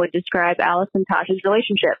album would describe Alice and Tasha's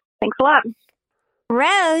relationship. Thanks a lot.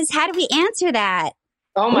 Rose, how do we answer that?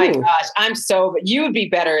 Oh my gosh, you would be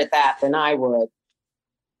better at that than I would.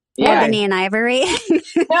 Yeah. Ebony and Ivory.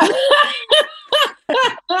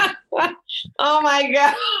 Oh my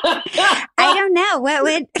God. I don't know. What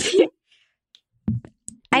would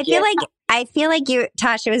I feel like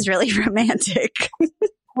Tasha was really romantic.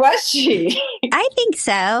 Was she? I think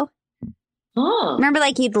so. Huh. Remember,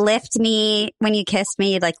 like you'd lift me when you kissed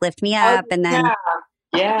me, you'd like lift me up and then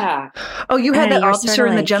Yeah. Oh, you had that officer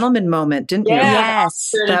and the gentleman moment, didn't you?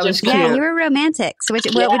 Yes. That was cute. Yeah, you were romantic. So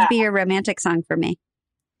what would be your romantic song for me?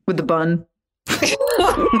 With the bun.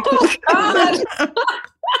 Oh, God.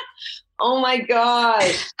 Oh my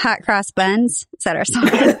gosh. Hot Cross Buns. Is that our song?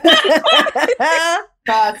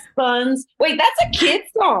 Cross Buns. Wait, that's a kid's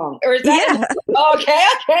song. Or is that okay.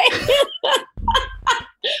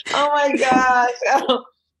 Oh my gosh.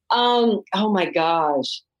 Oh my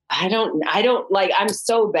gosh. I don't like, I'm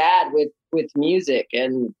so bad with music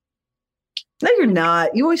and. No, you're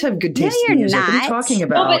not. You always have good taste in music. What are you talking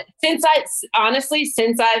about? No, but since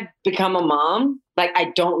I've become a mom, like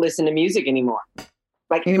I don't listen to music anymore.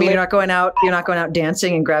 Like you mean you're not going out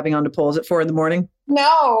dancing and grabbing onto poles at 4 a.m?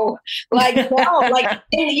 No, seriously.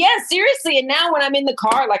 And now when I'm in the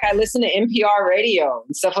car, like I listen to NPR radio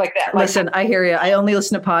and stuff like that. Listen, I hear you. I only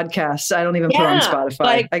listen to podcasts. I don't even put on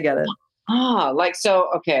Spotify. I get it.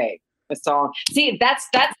 Okay. A song. See, that's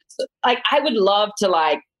like, I would love to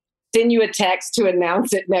like send you a text to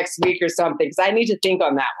announce it next week or something. Cause I need to think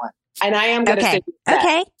on that one. And I am going to send you that.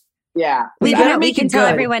 Okay. Yeah. We can tell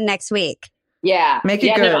everyone next week. Yeah. Make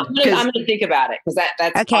it good. No, I'm going to think about it because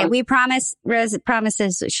that's okay. We promise. Rose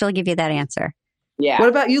promises she'll give you that answer. Yeah. What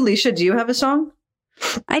about you, Leisha? Do you have a song?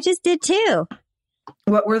 I just did too.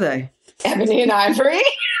 What were they? Ebony and Ivory.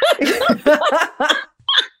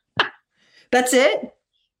 That's it?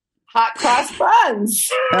 Hot Cross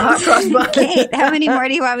Buns. Hot Cross Buns. Kate, how many more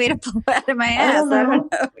do you want me to pull out of my ass? I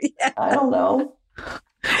don't know. Yeah. I don't know.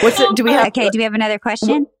 What's it? Do we have? Okay. Do we have another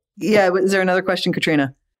question? Yeah. Is there another question,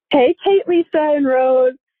 Katrina? Hey, Kate, Lisa, and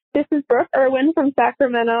Rose. This is Brooke Irwin from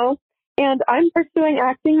Sacramento, and I'm pursuing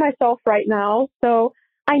acting myself right now, so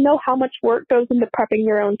I know how much work goes into prepping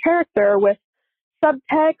your own character with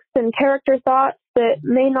subtext and character thoughts that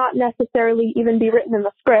may not necessarily even be written in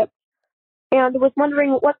the script, and was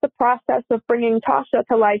wondering what the process of bringing Tasha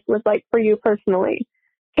to life was like for you personally.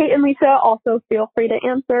 Kate and Lisa, also feel free to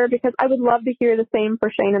answer, because I would love to hear the same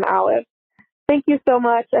for Shane and Alice. Thank you so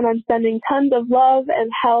much, and I'm sending tons of love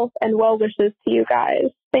and health and well wishes to you guys.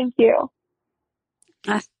 Thank you.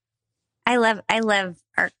 I love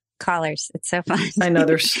callers. It's so fun. I know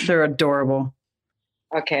they're adorable.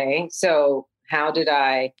 Okay. So how did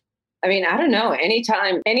I mean, I don't know.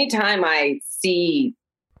 Anytime I see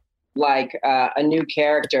like a new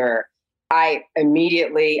character, I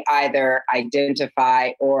immediately either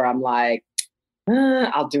identify or I'm like,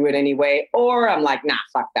 I'll do it anyway. Or I'm like, nah,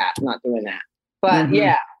 fuck that. I'm not doing that. But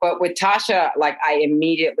but with Tasha, like I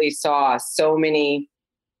immediately saw so many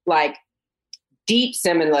like deep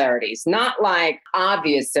similarities, not like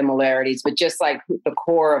obvious similarities, but just like the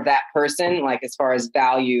core of that person, like as far as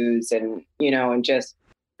values and, and just,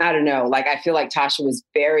 I don't know, like I feel like Tasha was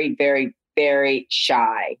very, very, very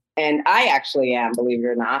shy. And I actually am, believe it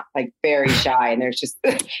or not, like very shy. And there's just,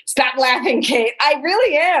 stop laughing, Kate. I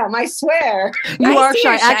really am. I swear. You are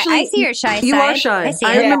shy. Actually, I see your shy side. You are shy.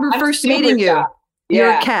 I remember first meeting you. Shy.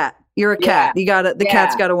 You're a cat. You're a cat. You got it. The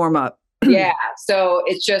cat's got to warm up. Yeah. So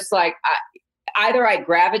it's just like, either I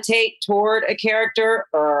gravitate toward a character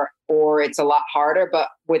or it's a lot harder. But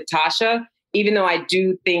with Tasha, even though I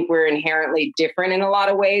do think we're inherently different in a lot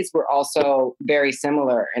of ways, we're also very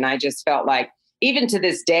similar. And I just felt like, even to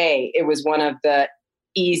this day, it was one of the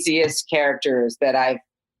easiest characters that I've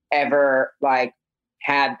ever like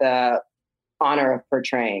had the honor of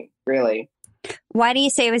portraying, really. Why do you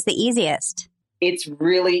say it was the easiest? It's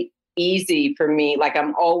really easy for me. Like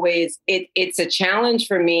I'm always, it's a challenge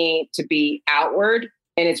for me to be outward,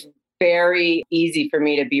 and it's very easy for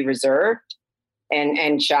me to be reserved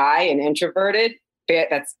and shy and introverted.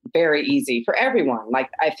 That's very easy for everyone. Like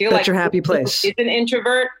I feel that's like your happy place. It's an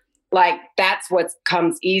introvert. Like that's what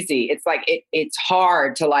comes easy. It's like it's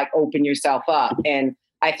hard to like open yourself up. And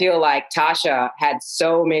I feel like Tasha had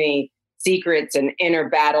so many secrets and inner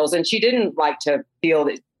battles, and she didn't like to feel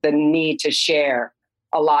the need to share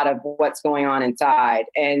a lot of what's going on inside.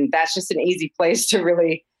 And that's just an easy place to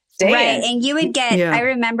really stay right. in. And you would get, I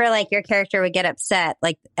remember like your character would get upset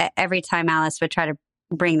like every time Alice would try to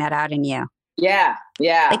bring that out in you. Yeah.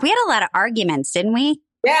 Yeah. Like we had a lot of arguments, didn't we?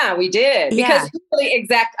 Yeah, we did. Because you're the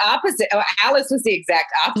exact opposite. Alice was the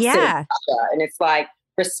exact opposite. Yeah. And it's like,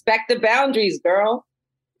 respect the boundaries, girl.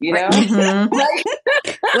 You know?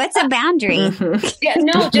 What's a boundary? Yeah,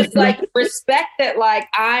 no, just like respect that, like,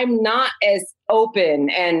 I'm not as open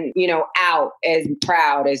and, out as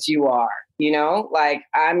proud as you are, like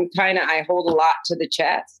I hold a lot to the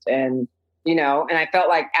chest and, and I felt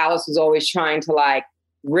like Alice was always trying to like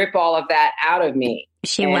rip all of that out of me.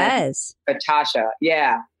 She was. But Tasha,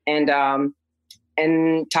 yeah. And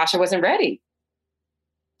Tasha wasn't ready.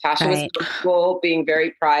 Tasha was comfortable being very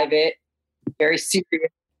private, very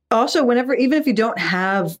serious. Also, even if you don't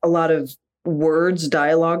have a lot of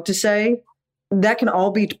dialogue to say, that can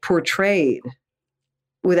all be portrayed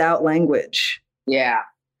without language. Yeah.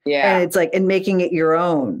 Yeah. And it's like, and making it your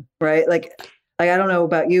own, right? Like I don't know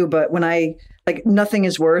about you, but when nothing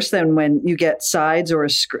is worse than when you get sides or a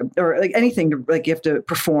script or like anything to, like you have to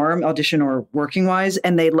perform, audition or working wise.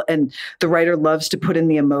 And the writer loves to put in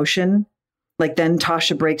the emotion. Like then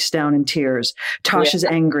Tasha breaks down in tears. Tasha's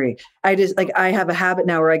angry. I have a habit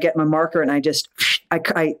now where I get my marker and I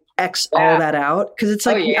X all that out. Cause it's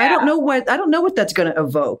like, I don't know what that's going to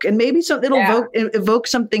evoke. And maybe it'll evoke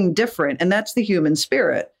something different. And that's the human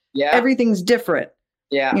spirit. Yeah. Everything's different.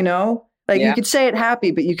 Yeah. You could say it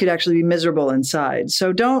happy, but you could actually be miserable inside.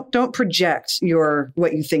 So don't project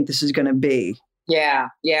what you think this is going to be. Yeah.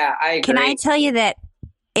 Yeah. I agree. Can I tell you that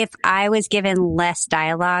if I was given less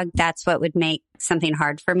dialogue, that's what would make something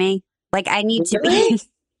hard for me. Like I need to be,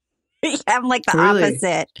 I'm like the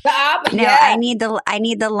opposite. No, I need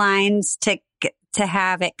the lines to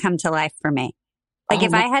have it come to life for me. Like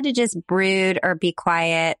if I had to just brood or be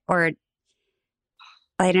quiet or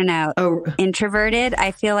I don't know, introverted,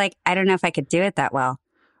 I feel like, I don't know if I could do it that well.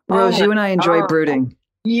 Rose, you and I enjoy brooding.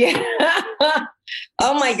 Yeah.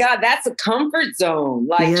 Oh my God, that's a comfort zone.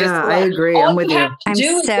 I agree. I'm with you. I'm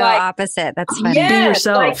so opposite. That's funny. Yes, be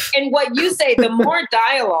yourself. And what you say, the more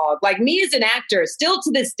dialogue, like me as an actor, still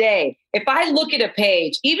to this day, if I look at a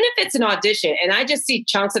page, even if it's an audition and I just see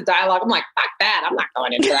chunks of dialogue, I'm like, fuck that. I'm not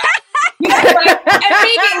going into that.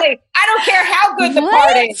 Immediately, I don't care how good the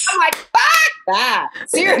part is. I'm like, fuck that.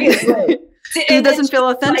 Seriously. It doesn't feel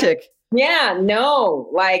authentic. Yeah,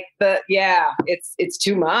 no, it's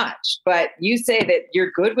too much. But you say that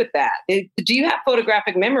you're good with that. Do you have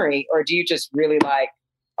photographic memory or do you just really like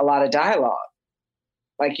a lot of dialogue?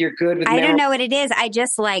 Like you're good with memory? I don't know what it is. I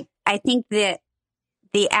think that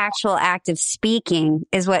the actual act of speaking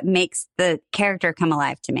is what makes the character come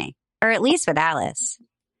alive to me, or at least with Alice.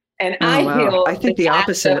 And I think the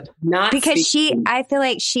opposite. I feel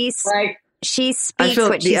like she speaks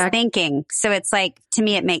what she's thinking. So it's like, to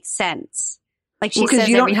me, it makes sense. Like she says because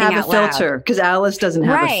you don't have a everything out filter. Because Alice doesn't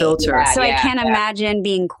have a filter. Yeah, so I can't imagine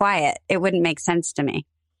being quiet. It wouldn't make sense to me.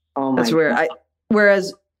 Oh my That's where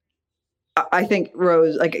whereas I think,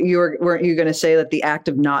 Rose, like weren't you going to say that the act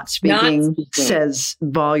of not speaking says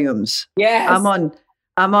volumes? Yes.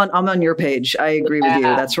 I'm on your page. I agree with you.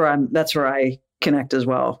 That's where I connect as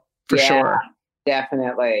well, for sure.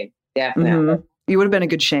 Definitely. Mm-hmm. You would have been a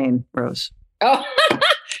good Shane, Rose. Oh,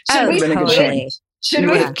 should we been a good Shane? Should you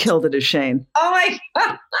we would have killed it as Shane? Oh my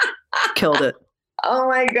God. Killed it. Oh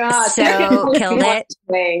my God. So killed it.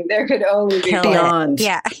 There could only be beyond.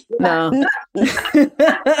 Yeah. No.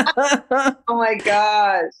 Oh my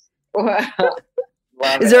gosh. Wow.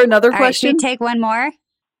 Is there another All question? Right, should we take one more?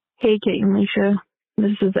 Hey, Kate and Alicia.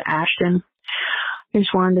 This is Ashton. I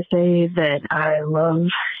just wanted to say that I love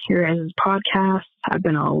your guys' podcast. I've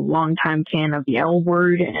been a long-time fan of the L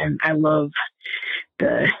Word, and I love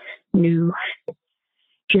the new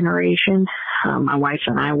generation. My wife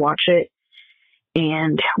and I watch it,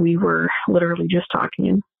 and we were literally just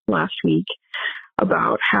talking last week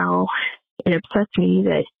about how it upsets me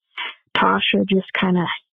that Tasha just kind of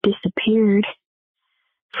disappeared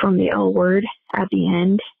from the L Word at the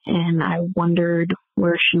end, and I wondered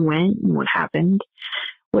where she went and what happened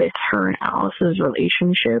with her and Alice's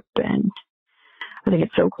relationship. And I think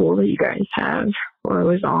it's so cool that you guys have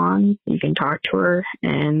Rose on. You can talk to her,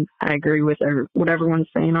 and I agree with what everyone's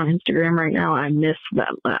saying on Instagram right now. I miss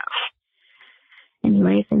that laugh.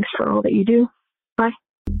 Anyway, thanks for all that you do. Bye.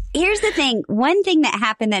 Here's the thing. One thing that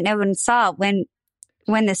happened that no one saw when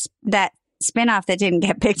that spinoff that didn't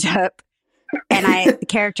get picked up and the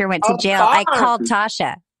character went to jail, I called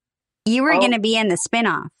Tasha. You were going to be in the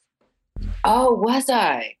spinoff. Oh, was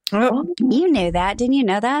I? You knew that. Didn't you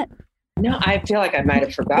know that? No, I feel like I might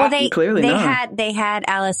have forgotten. Well, they had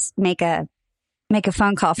Alice make a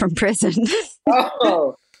phone call from prison.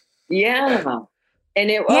 Oh, yeah.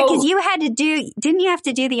 And because you had to didn't you have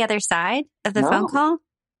to do the other side of the phone call?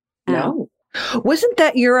 No. Wasn't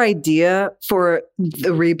that your idea for the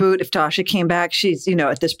reboot? If Tasha came back, she's,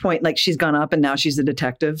 at this point, like she's gone up and now she's a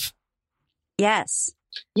detective. Yes.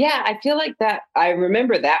 Yeah, I feel like that. I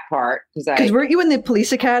remember that part because weren't you in the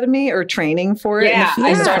police academy or training for it? Yeah,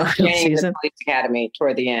 I started training in the police academy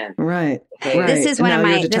toward the end. Right. This is one of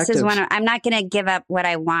my. I'm not going to give up what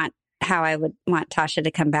I want. How I would want Tasha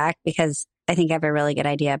to come back because I think I have a really good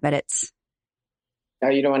idea, but it's. Oh,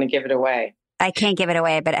 you don't want to give it away. I can't give it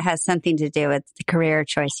away, but it has something to do with the career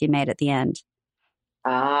choice you made at the end.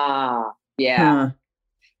 Ah, yeah.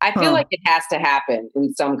 I feel like it has to happen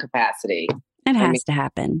in some capacity. It has to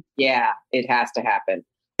happen. Yeah, it has to happen.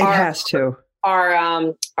 It has to.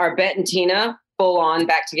 Are Bet and Tina full on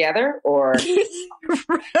back together, or your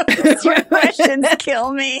questions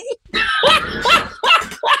kill me?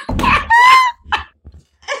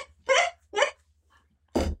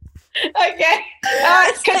 Okay,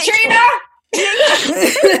 Katrina. Did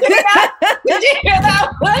you hear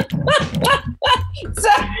that one?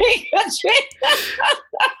 Sorry, Katrina.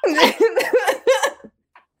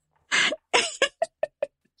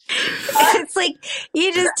 It's like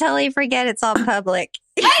you just totally forget it's all public.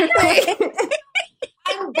 I'm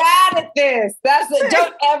bad at this.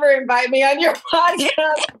 Don't ever invite me on your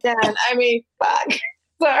podcast again. I mean, fuck.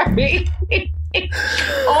 Sorry.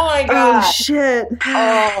 Oh my God. Oh shit.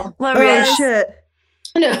 Oh, Lorraine, shit.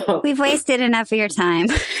 No. We've wasted enough of your time.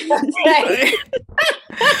 Okay.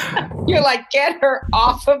 You're like, get her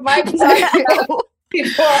off of my podcast.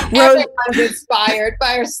 Before everyone's inspired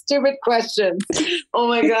by our stupid questions. Oh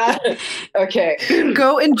my God. Okay.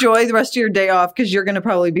 Go enjoy the rest of your day off because you're going to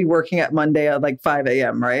probably be working at Monday at like 5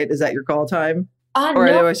 a.m., right? Is that your call time? Or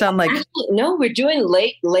no, do I sound like... Actually, no, we're doing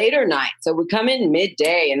later night. So we come in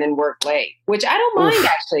midday and then work late, which I don't mind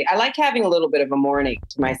actually. I like having a little bit of a morning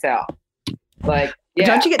to myself. Like, yeah.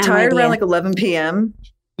 Don't you get tired around like 11 p.m.?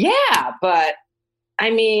 Yeah, but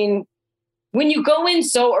I mean... when you go in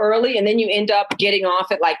so early and then you end up getting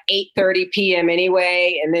off at like 8:30 p.m.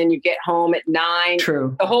 anyway, and then you get home at 9.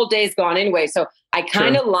 True. The whole day's gone anyway. So I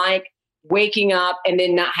kind of like waking up and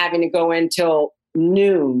then not having to go in till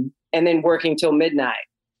noon and then working till midnight.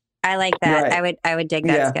 I like that. Right. I would dig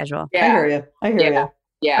that schedule. Yeah. I hear you.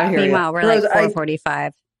 Yeah. Meanwhile, we're Rose, like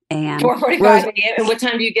 4:45 a.m. 4:45 a.m. And what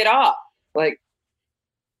time do you get off? Like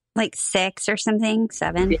 6 or something,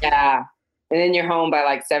 7. Yeah. And then you're home by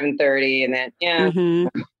like 7:30 and then,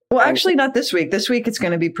 Mm-hmm. Well, actually not this week. This week it's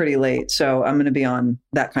going to be pretty late. So I'm going to be on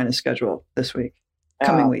that kind of schedule this week,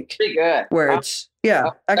 coming week. Pretty good. Where it's,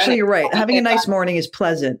 actually you're right. Having a nice morning is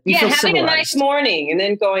pleasant. You feel having civilized. a nice morning and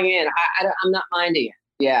then going in. I'm not minding it.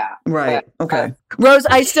 Yeah. Right. Okay. Rose,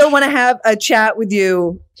 I still want to have a chat with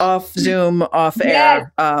you off Zoom, off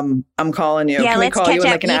air. I'm calling you. Yeah, Can let's we call catch you in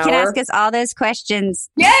up. like an you hour? can ask us all those questions.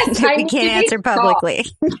 Yes. that we can't answer publicly.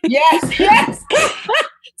 Yes.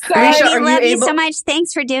 Alicia, we love you able- so much.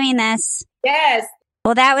 Thanks for doing this. Yes.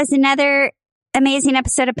 Well, that was another amazing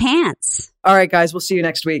episode of Pants. All right, guys. We'll see you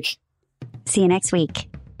next week. See you next week.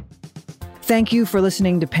 Thank you for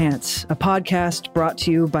listening to Pants, a podcast brought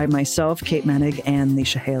to you by myself, Kate Menig, and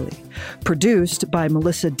Leisha Haley. Produced by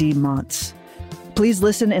Melissa D. Montz. Please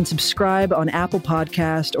listen and subscribe on Apple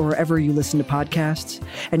Podcast or wherever you listen to podcasts.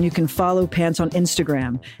 And you can follow Pants on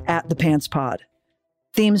Instagram @ThePantsPod.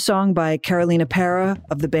 Theme song by Carolina Parra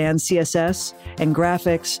of the band CSS, and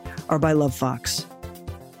graphics are by Love Fox.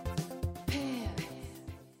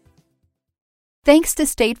 Thanks to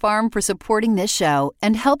State Farm for supporting this show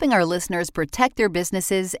and helping our listeners protect their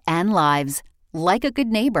businesses and lives. Like a good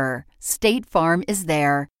neighbor, State Farm is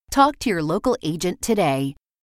there. Talk to your local agent today.